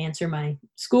didn't even answer my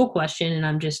school question. And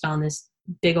I'm just on this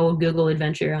big old Google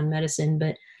adventure on medicine.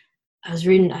 But I was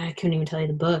reading, I couldn't even tell you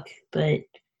the book, but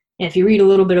yeah, if you read a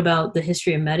little bit about the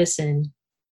history of medicine,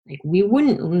 like we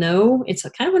wouldn't know, it's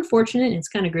kind of unfortunate, it's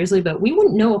kind of grisly, but we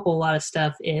wouldn't know a whole lot of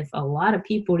stuff if a lot of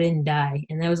people didn't die.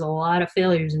 And there was a lot of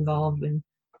failures involved in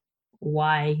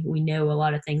why we know a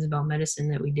lot of things about medicine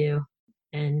that we do.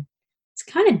 And it's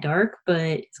kind of dark, but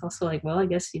it's also like, well, I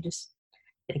guess you just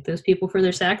thank those people for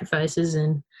their sacrifices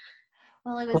and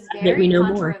Well, it was that we very know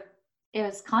more. it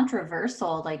was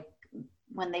controversial. Like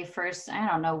when they first, I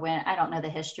don't know when, I don't know the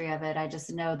history of it. I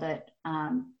just know that,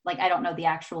 like, I don't know the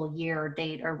actual year or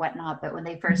date or whatnot, but when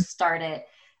they first started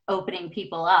opening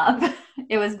people up,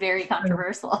 it was very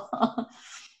controversial.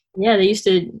 Yeah, they used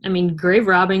to, I mean, grave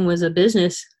robbing was a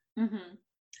business Mm-hmm.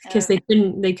 because they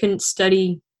couldn't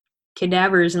study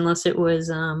cadavers unless it was,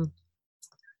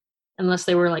 unless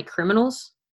they were like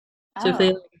criminals. So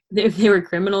if they were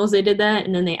criminals, they did that,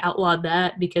 and then they outlawed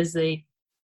that because they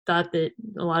thought that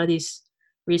a lot of these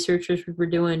researchers were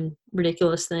doing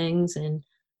ridiculous things. And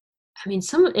I mean,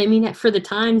 for the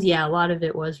times, yeah, a lot of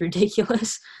it was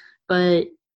ridiculous, but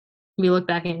you look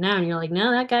back at it now and you're like,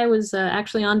 no, that guy was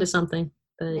actually onto something.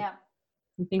 But yeah.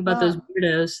 you think about those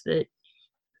weirdos that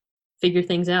figure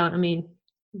things out. I mean,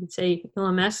 you could say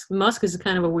Elon Musk is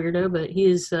kind of a weirdo, but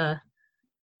he's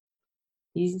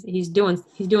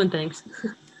doing things.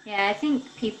 Yeah, I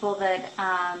think people that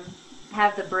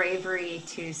have the bravery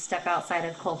to step outside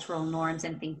of cultural norms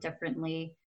and think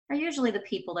differently are usually the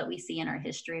people that we see in our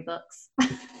history books.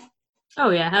 Oh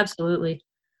yeah, absolutely.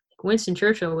 Winston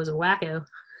Churchill was a wacko.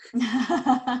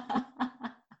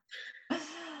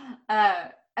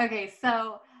 Okay,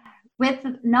 so with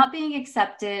not being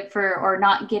accepted for or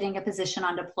not getting a position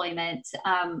on deployment,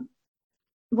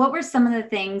 what were some of the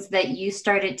things that you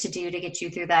started to do to get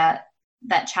you through that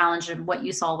challenge and what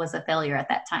you saw was a failure at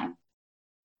that time?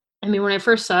 I mean, when I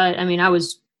first saw it, I mean, I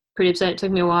was pretty upset. It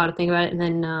took me a while to think about it, and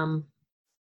then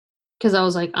because I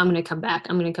was like, I'm gonna come back.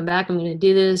 I'm gonna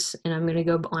do this, and I'm gonna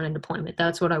go on a deployment.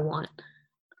 That's what I want.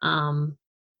 And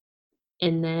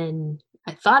then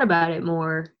I thought about it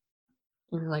more,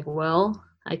 and like, well,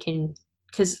 I can,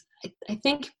 because I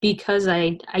think because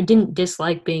I didn't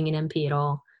dislike being an MP at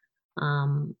all.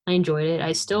 I enjoyed it.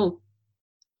 I still,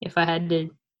 if I had to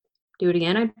do it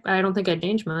again, I don't think I'd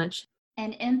change much.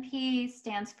 And MP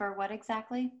stands for what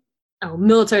exactly? Oh,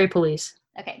 military police.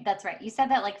 Okay, that's right. You said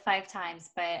that like 5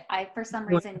 times, but I, for some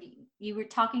reason, you were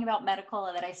talking about medical,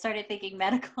 and then I started thinking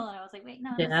medical, and I was like, wait,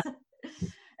 no. Yeah,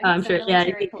 Okay, I'm so sure. Yeah,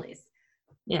 military police.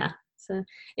 yeah. So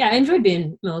yeah, I enjoyed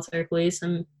being military police,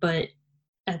 but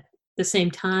at the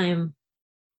same time,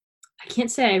 I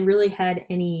can't say I really had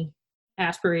any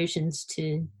aspirations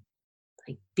to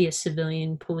like be a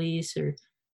civilian police or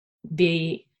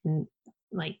be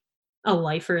like a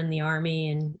lifer in the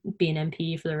army and be an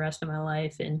MP for the rest of my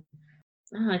life. And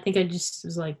I think I just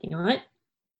was like, you know what?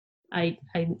 I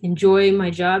enjoy my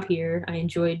job here. I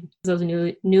was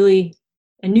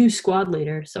a new squad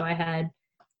leader, so I had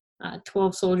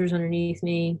 12 soldiers underneath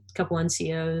me, a couple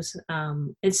NCOs.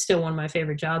 It's still one of my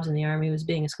favorite jobs in the Army was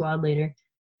being a squad leader.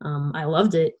 I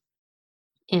loved it.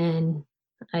 And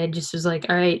I just was like,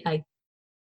 all right,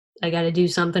 I got to do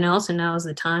something else, and now is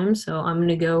the time. So I'm going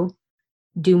to go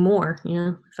do more.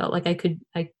 I felt like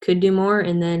I could do more.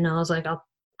 And then I was like, I'll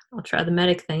try the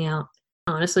medic thing out.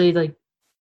 Honestly, like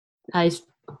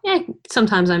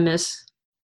sometimes I miss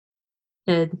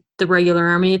the regular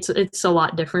Army. It's a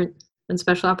lot different than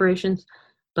special operations,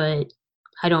 but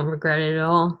I don't regret it at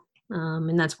all.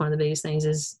 And that's one of the biggest things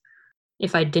is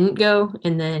if I didn't go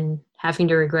and then having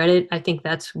to regret it, I think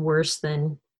that's worse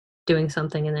than doing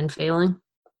something and then failing.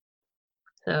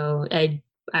 So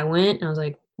I went and I was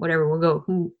like, whatever, we'll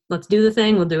go. Let's do the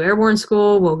thing. We'll do airborne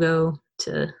school. We'll go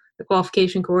to the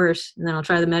qualification course, and then I'll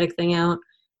try the medic thing out.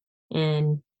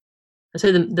 And I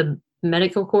say the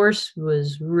medical course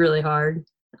was really hard.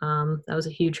 That was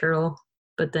a huge hurdle.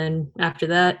 But then after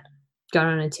that, got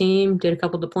on a team, did a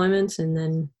couple deployments, and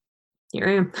then here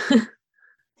I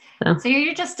am. So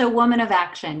you're just a woman of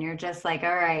action. You're just like,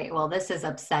 all right, well, this is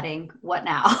upsetting. What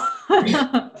now?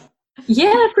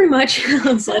 Yeah, pretty much.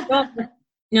 I was like, well,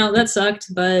 that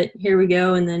sucked, but here we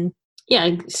go. And then,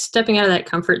 yeah, stepping out of that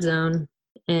comfort zone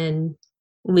and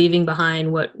leaving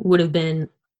behind what would have been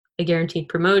a guaranteed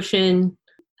promotion.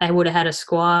 I would have had a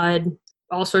squad,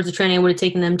 all sorts of training. I would have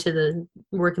taken them to the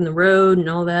work in the road and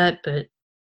all that. But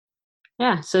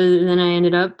yeah, so then I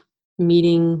ended up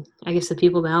meeting, I guess, the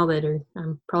people now that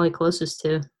I'm probably closest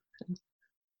to.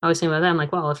 I was thinking about that. I'm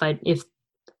like, well, if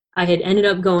I had ended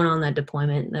up going on that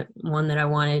deployment, that one that I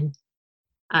wanted,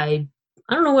 I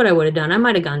I don't know what I would have done. I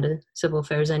might have gone to civil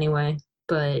affairs anyway,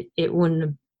 but it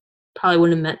probably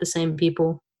wouldn't have met the same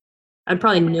people. I'd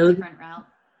probably Went a know. different route.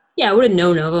 Yeah, I would have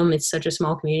known of them. It's such a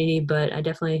small community, but I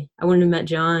wouldn't have met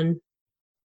John.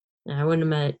 And I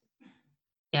wouldn't have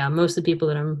met, most of the people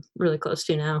that I'm really close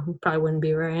to now probably wouldn't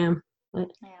be where I am. But.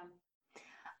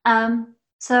 Yeah.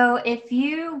 So if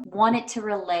you wanted to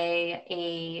relay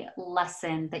a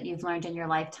lesson that you've learned in your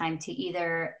lifetime to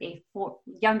either a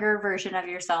younger version of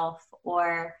yourself,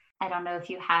 or I don't know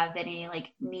if you have any like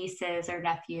nieces or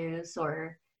nephews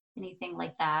or anything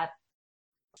like that,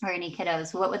 or any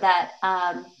kiddos, what would that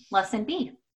lesson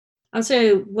be? I would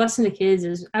say lesson to kids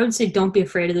is, I would say don't be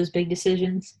afraid of those big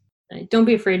decisions. Don't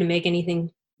be afraid to make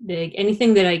anything big.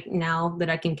 Anything that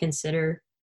I can consider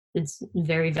it's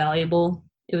very valuable.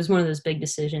 It was one of those big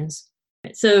decisions.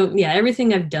 So yeah,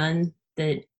 everything I've done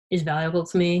that is valuable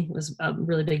to me was a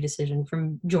really big decision,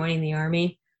 from joining the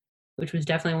Army, which was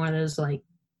definitely one of those like,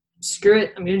 screw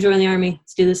it, I'm going to join the Army.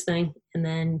 Let's do this thing. And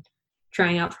then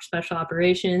trying out for special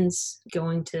operations,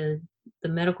 going to the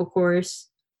medical course.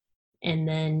 And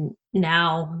then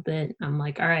now that I'm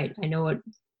like, all right, I know what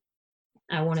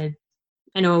I want to,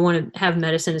 I know I want to have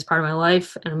medicine as part of my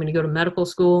life, and I'm going to go to medical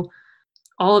school.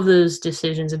 All of those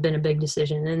decisions have been a big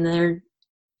decision.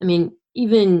 And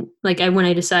even like when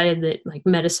I decided that like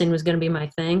medicine was going to be my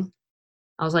thing,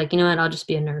 I was like, you know what, I'll just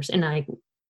be a nurse. And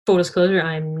full disclosure,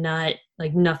 I'm not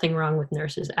like, nothing wrong with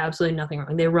nurses. Absolutely nothing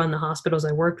wrong. They run the hospitals.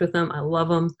 I worked with them. I love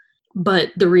them.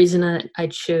 But the reason that I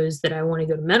chose that I want to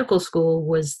go to medical school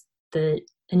was that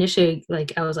initially,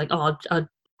 like, I was like,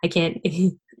 I can't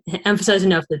emphasize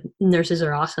enough that nurses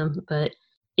are awesome. But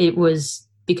it was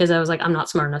because I was like, I'm not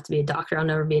smart enough to be a doctor. I'll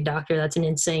never be a doctor. That's an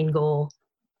insane goal.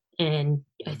 And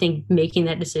I think making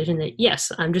that decision that,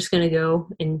 yes, I'm just going to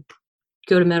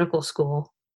go to medical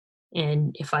school.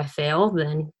 And if I fail,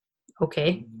 then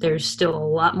okay, there's still a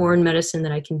lot more in medicine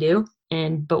that I can do.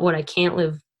 But what I can't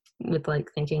live with,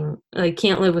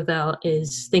 can't live without,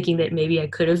 is thinking that maybe I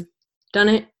could have done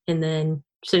it and then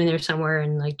sitting there somewhere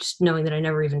and like just knowing that I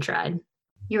never even tried.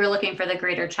 You were looking for the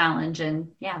greater challenge, and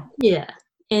yeah.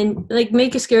 And like,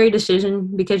 make a scary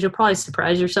decision because you'll probably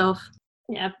surprise yourself.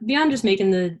 Yeah, beyond just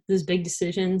making those big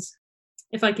decisions,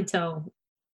 if I could tell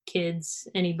kids,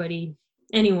 anyone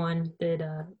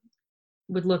that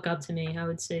would look up to me, I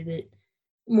would say that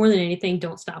more than anything,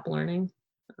 don't stop learning.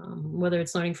 Whether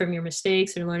it's learning from your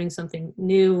mistakes or learning something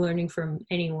new, learning from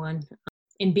anyone,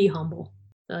 and be humble.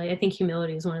 I think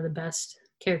humility is one of the best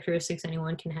characteristics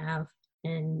anyone can have.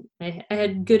 And I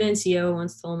had good NCO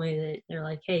once told me that they're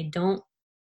like, hey, don't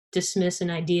dismiss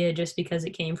an idea just because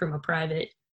it came from a private.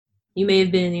 You may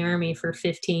have been in the Army for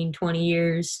 15, 20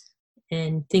 years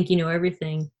and think you know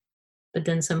everything, but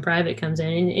then some private comes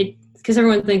in, and because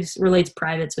everyone relates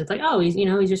privates with like, oh, he's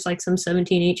just like some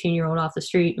 17, 18-year-old off the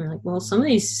street. And we're like, well, some of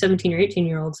these 17 or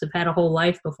 18-year-olds have had a whole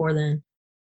life before then,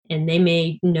 and they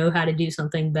may know how to do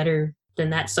something better than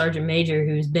that sergeant major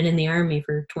who's been in the Army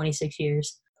for 26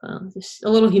 years. Just a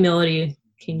little humility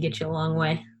can get you a long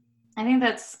way. I think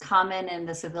that's common in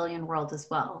the civilian world as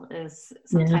well, is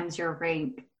sometimes your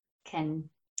rank can,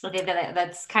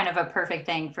 that's kind of a perfect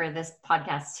thing for this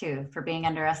podcast too, for being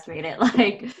underestimated.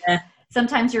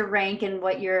 Sometimes your rank and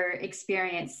what your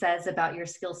experience says about your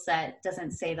skill set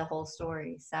doesn't say the whole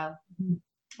story. So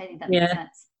I think that makes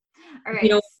sense. All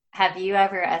right. Have you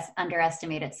ever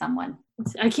underestimated someone?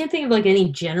 I can't think of like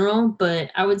any general, but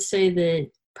I would say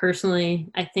that personally,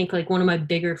 I think like one of my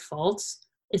bigger faults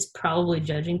is probably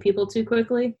judging people too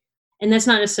quickly. And that's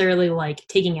not necessarily like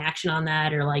taking action on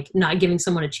that or like not giving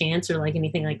someone a chance or like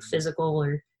anything like physical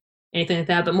or anything like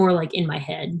that, but more like in my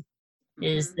head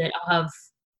is that I'll have,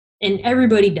 and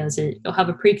everybody does it, you'll have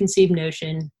a preconceived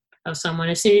notion of someone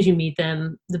as soon as you meet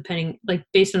them, depending, like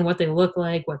based on what they look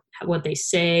like, what they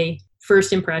say,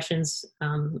 first impressions.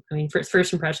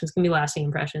 First impressions can be lasting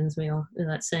impressions. We all know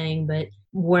that saying, but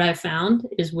what I've found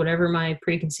is whatever my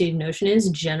preconceived notion is,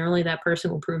 generally that person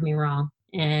will prove me wrong.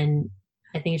 And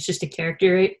I think it's just a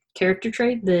character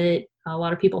trait that a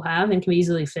lot of people have and can be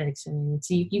easily fixed. I mean,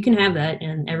 you can have that,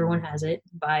 and everyone has it,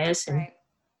 bias, and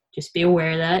just be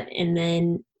aware of that. And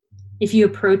then if you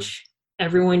approach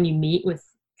everyone you meet with,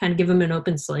 kind of give them an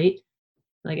open slate,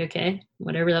 like, okay,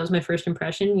 whatever, that was my first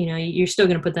impression, you're still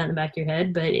going to put that in the back of your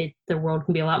head, but the world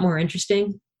can be a lot more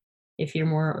interesting if you're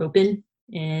more open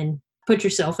and put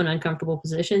yourself in uncomfortable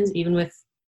positions, even with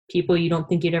people you don't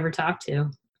think you'd ever talk to.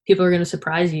 People are going to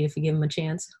surprise you if you give them a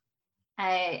chance.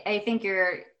 I think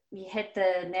you hit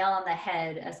the nail on the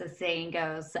head, as the saying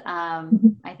goes.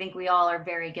 I think we all are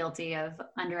very guilty of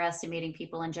underestimating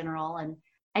people in general. And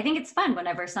I think it's fun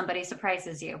whenever somebody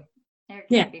surprises you. It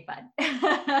Yeah. can be fun.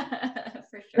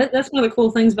 For sure. That's one of the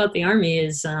cool things about the Army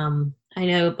is I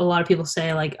know a lot of people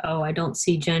say like, oh, I don't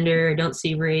see gender, I don't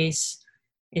see race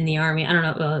in the Army. I don't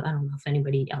know. Well, I don't know if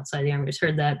anybody outside the Army has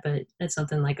heard that, but that's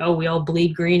something like, oh, we all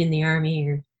bleed green in the Army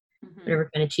or whatever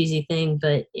kind of cheesy thing.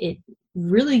 But it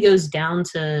really goes down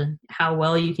to how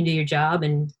well you can do your job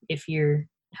and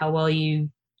how well you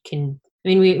can. I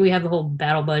mean, we have the whole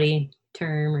battle buddy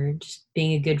term or just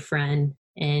being a good friend.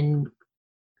 And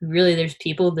really there's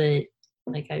people that,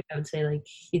 like I would say, like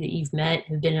that you've met,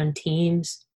 have been on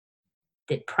teams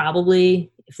that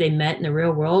probably, if they met in the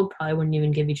real world, probably wouldn't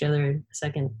even give each other a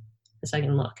second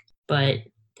look. But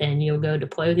then you'll go to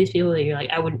play with these people that you're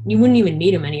like, you wouldn't even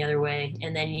meet them any other way.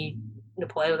 And then you to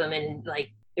play with them, and like,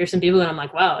 there's some people that I'm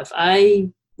like, wow, if I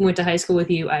went to high school with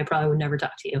you, I probably would never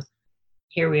talk to you.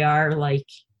 Here we are, like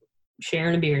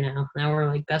sharing a beer now. Now we're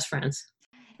like best friends.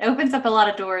 It opens up a lot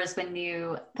of doors when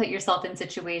you put yourself in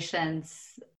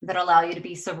situations that allow you to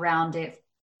be surrounded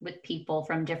with people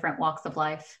from different walks of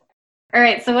life. All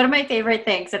right. So one of my favorite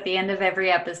things at the end of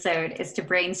every episode is to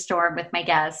brainstorm with my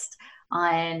guest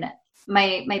on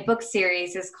my book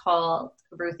series is called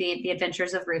Ruthie, The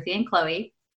Adventures of Ruthie and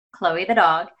Chloe the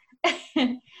dog.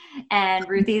 And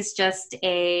Ruthie's just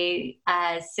a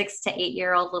 6 to 8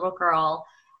 year old little girl.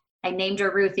 I named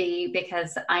her Ruthie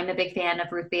because I'm a big fan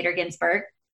of Ruth Bader Ginsburg.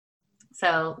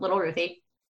 So little Ruthie.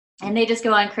 And they just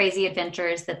go on crazy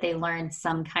adventures that they learn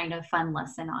some kind of fun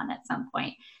lesson on at some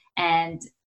point. And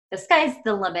the sky's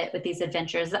the limit with these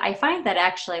adventures. I find that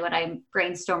actually when I'm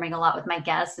brainstorming a lot with my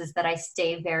guests is that I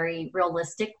stay very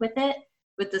realistic with it,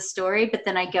 with the story, but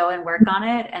then I go and work on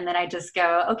it. And then I just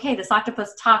go, okay, this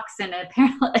octopus talks and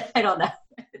apparently, I don't know.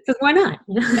 Because why not?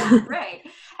 Yeah, right.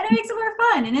 And it makes it more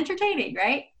fun and entertaining,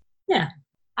 right? Yeah.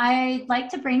 I'd like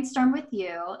to brainstorm with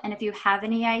you. And if you have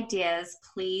any ideas,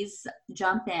 please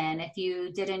jump in. If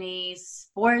you did any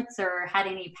sports or had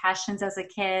any passions as a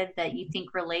kid that you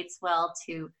think relates well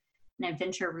to an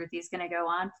adventure Ruthie's going to go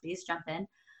on, please jump in.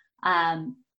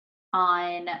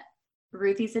 On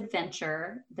Ruthie's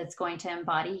adventure that's going to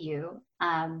embody you,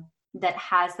 that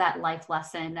has that life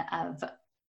lesson of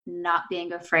not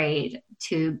being afraid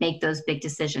to make those big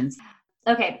decisions.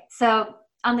 Okay, so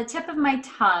on the tip of my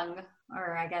tongue,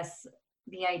 or I guess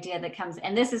the idea that comes,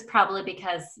 and this is probably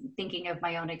because thinking of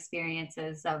my own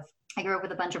experiences of, I grew up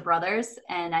with a bunch of brothers,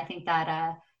 and I think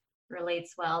that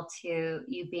relates well to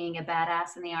you being a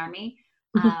badass in the Army.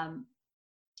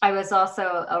 I was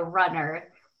also a runner,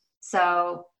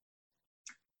 so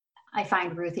I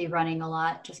find Ruthie running a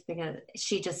lot just because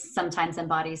she just sometimes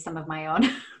embodies some of my own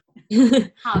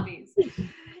hobbies.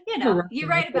 You know, you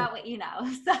write about what you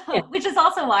know, so yeah. Which is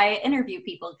also why I interview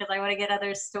people, because I want to get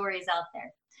other stories out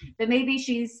there. But maybe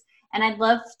and I'd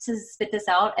love to spit this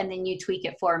out and then you tweak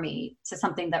it for me to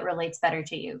something that relates better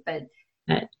to you. But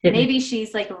maybe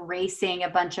she's like racing a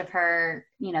bunch of her,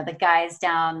 the guys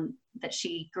down that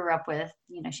she grew up with.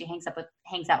 She hangs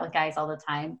out with guys all the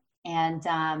time. And,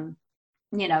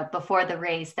 before the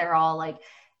race, they're all like,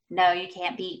 no, you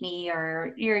can't beat me,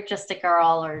 or you're just a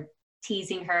girl, or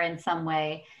teasing her in some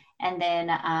way. And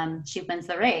then she wins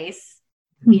the race,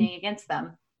 beating against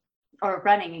them or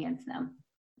running against them.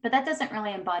 But that doesn't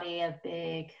really embody a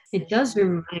big decision. It does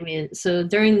remind me. So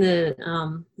during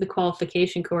the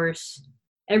qualification course,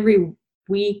 every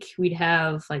week we'd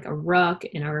have like a ruck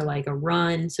or like a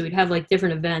run. So we'd have like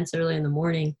different events early in the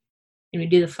morning, and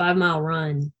we'd do the 5-mile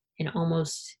run. And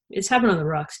it's happened on the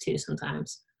rucks too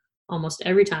sometimes, almost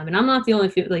every time. And I'm not the only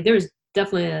female. Like there was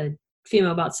definitely a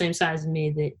female about the same size as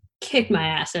me that kicked my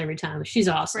ass every time. She's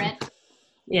awesome. Sprint?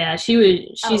 Yeah, she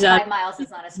would. She's 5 miles is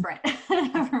not a sprint.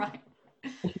 Never mind.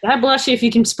 God bless you if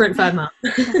you can sprint 5 miles.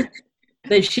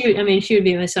 But she would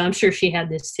be my son. I'm sure she had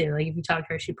this too. Like if you talk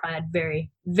to her, she probably had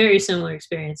very, very similar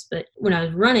experience. But when I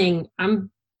was running, I'm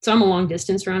a long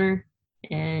distance runner,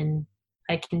 and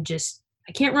I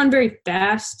can't run very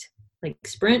fast, like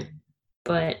sprint,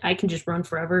 but I can just run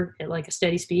forever at like a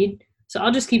steady speed. So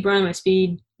I'll just keep running my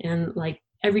speed. And like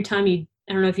every time I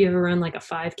don't know if you ever run like a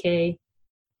 5K,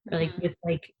 or like with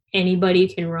like anybody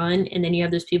can run, and then you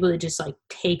have those people that just like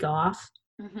take off.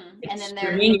 Mm-hmm. And then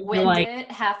they're winded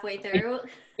like, halfway through.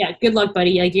 Yeah, good luck,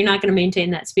 buddy. Like you're not going to maintain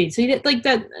that speed. So you did like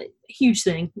that huge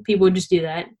thing. People would just do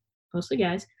that, mostly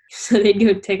guys. So they'd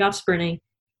go take off sprinting,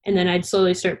 and then I'd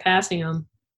slowly start passing them.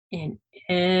 And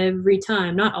every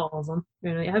time, not all of them.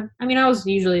 I was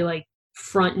usually like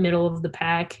front middle of the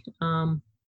pack,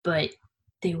 but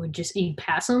they would just you'd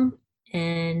pass them,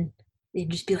 and they'd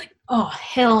just be like, "Oh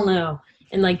hell no!"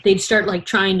 And like they'd start like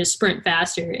trying to sprint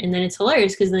faster, and then it's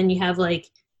hilarious because then you have like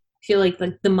I feel like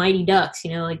the Mighty Ducks,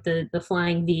 like the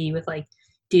Flying V with like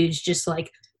dudes just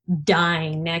like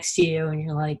dying next to you, and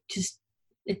you're like, just,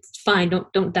 it's fine.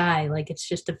 Don't die. Like, it's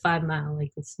just a 5 mile.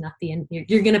 Like, it's not the end.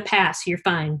 You're going to pass. You're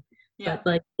fine. Yeah. But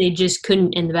like, they just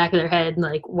couldn't, in the back of their head,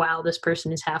 like, wow, this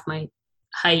person is half my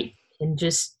height, and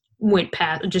just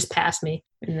past me.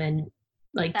 And then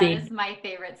like, that is my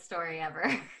favorite story ever.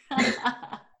 And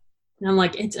I'm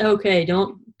like, it's okay.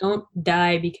 Don't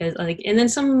die because like, and then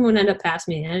someone would end up past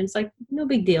me, and it's like, no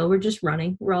big deal. We're just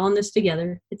running. We're all in this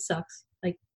together. It sucks.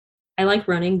 Like, I like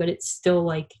running, but it's still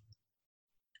like,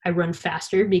 I run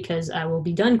faster because I will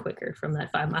be done quicker from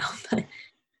that 5 mile. But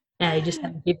yeah, I just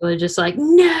have people are just like,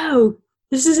 no,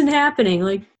 this isn't happening.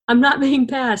 Like, I'm not being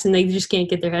passed, and they just can't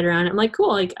get their head around it. I'm like,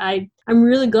 cool. Like, I'm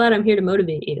really glad I'm here to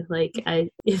motivate you. Like,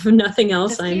 if nothing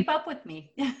else, just keep up with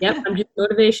me. Yep, I'm just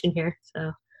motivation here.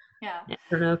 So yeah, I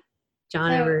don't know if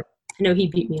John ever. I know he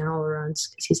beat me on all the runs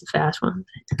because he's a fast one.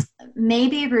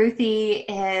 Maybe Ruthie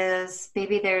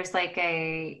maybe there's like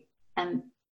a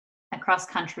cross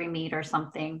country meet or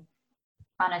something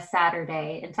on a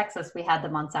Saturday. In Texas, we had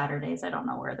them on Saturdays. I don't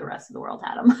know where the rest of the world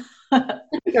had them.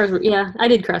 Yeah, I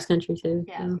did cross country too.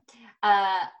 Yeah.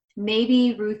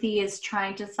 Maybe Ruthie is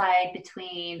trying to decide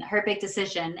between, her big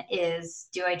decision is,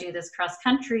 do I do this cross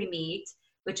country meet,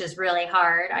 which is really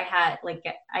hard.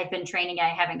 I've been training, I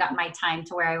haven't gotten my time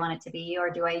to where I want it to be,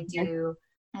 or do I do,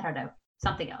 I don't know,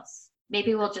 something else.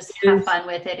 Maybe we'll just have fun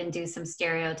with it and do some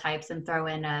stereotypes and throw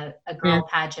in a girl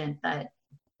pageant that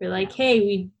we're like,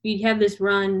 hey, we have this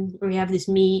run, or we have this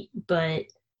meet, but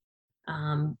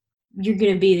you're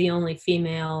going to be the only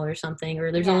female or something,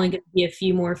 or there's only going to be a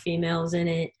few more females in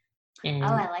it. And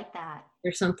I like that.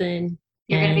 Or something.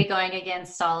 You're going to be going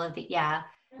against all of the, Yeah,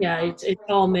 it's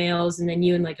all males, and then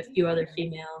you and like a few other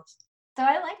females. So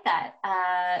I like that.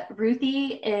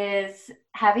 Ruthie is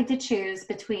having to choose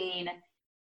between,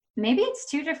 maybe it's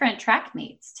 2 different track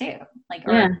meets too,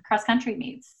 or cross country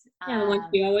meets. Yeah, the one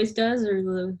she always does, or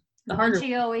the harder one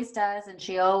she always does, and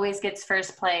she always gets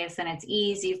first place, and it's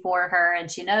easy for her,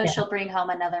 and she knows she'll bring home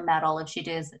another medal if she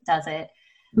does it.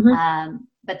 Mm-hmm.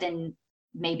 But then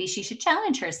maybe she should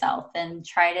challenge herself and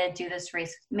try to do this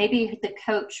race. Maybe the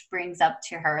coach brings up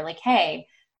to her like, hey,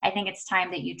 I think it's time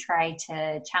that you try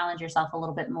to challenge yourself a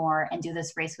little bit more and do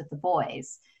this race with the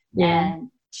boys. Yeah. And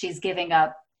she's giving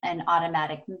up an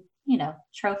automatic,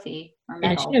 trophy or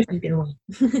medal. Yeah, she knows she's going to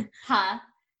win. Huh?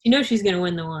 She knows she's going to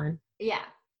win the one. Yeah.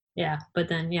 Yeah, but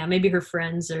then, maybe her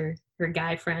friends or her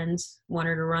guy friends want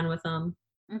her to run with them.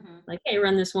 Mm-hmm. Like, hey,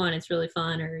 run this one. It's really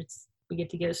fun. Or we get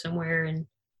to go somewhere and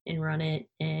run it.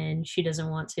 And she doesn't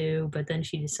want to, but then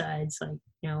she decides, like,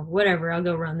 whatever, I'll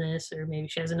go run this. Or maybe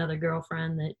she has another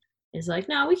girlfriend that is like,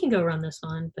 no, we can go run this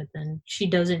one. But then she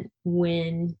doesn't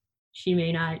win. She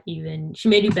may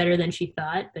do better than she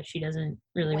thought, but she doesn't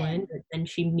really win. But then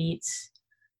she meets,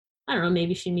 I don't know,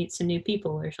 maybe she meets some new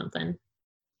people or something.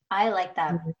 I like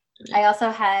that. I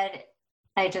also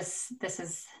this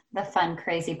is the fun,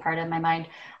 crazy part of my mind.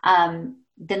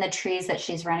 Then the trees that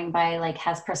she's running by, like,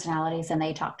 has personalities, and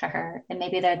they talk to her, and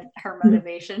maybe that's her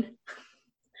motivation.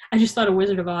 I just thought of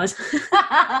Wizard of Oz.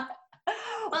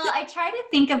 Well, I try to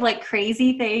think of like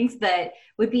crazy things that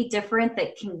would be different,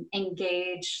 that can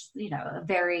engage, a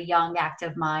very young,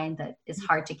 active mind that is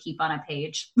hard to keep on a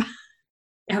page.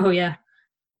 Oh, yeah.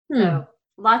 So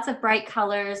lots of bright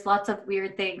colors, lots of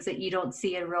weird things that you don't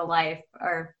see in real life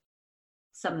are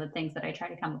some of the things that I try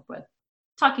to come up with.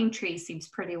 Talking trees seems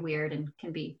pretty weird and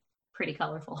can be pretty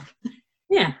colorful.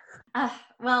 Yeah.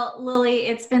 Well, Lily,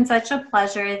 it's been such a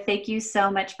pleasure. Thank you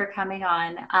so much for coming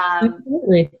on.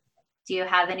 Absolutely. Do you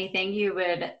have anything you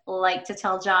would like to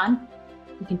tell John?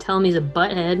 You can tell him he's a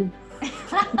butthead.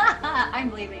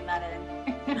 I'm leaving that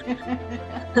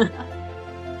in.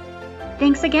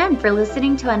 Thanks again for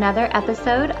listening to another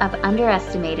episode of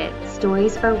Underestimated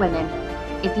Stories for Women.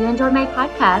 If you enjoyed my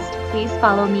podcast, please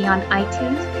follow me on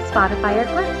iTunes, Spotify, or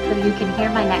Clips so you can hear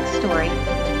my next story.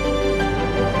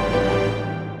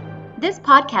 This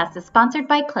podcast is sponsored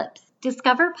by Clips.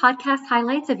 Discover podcast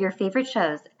highlights of your favorite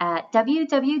shows at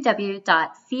www.clip.ps.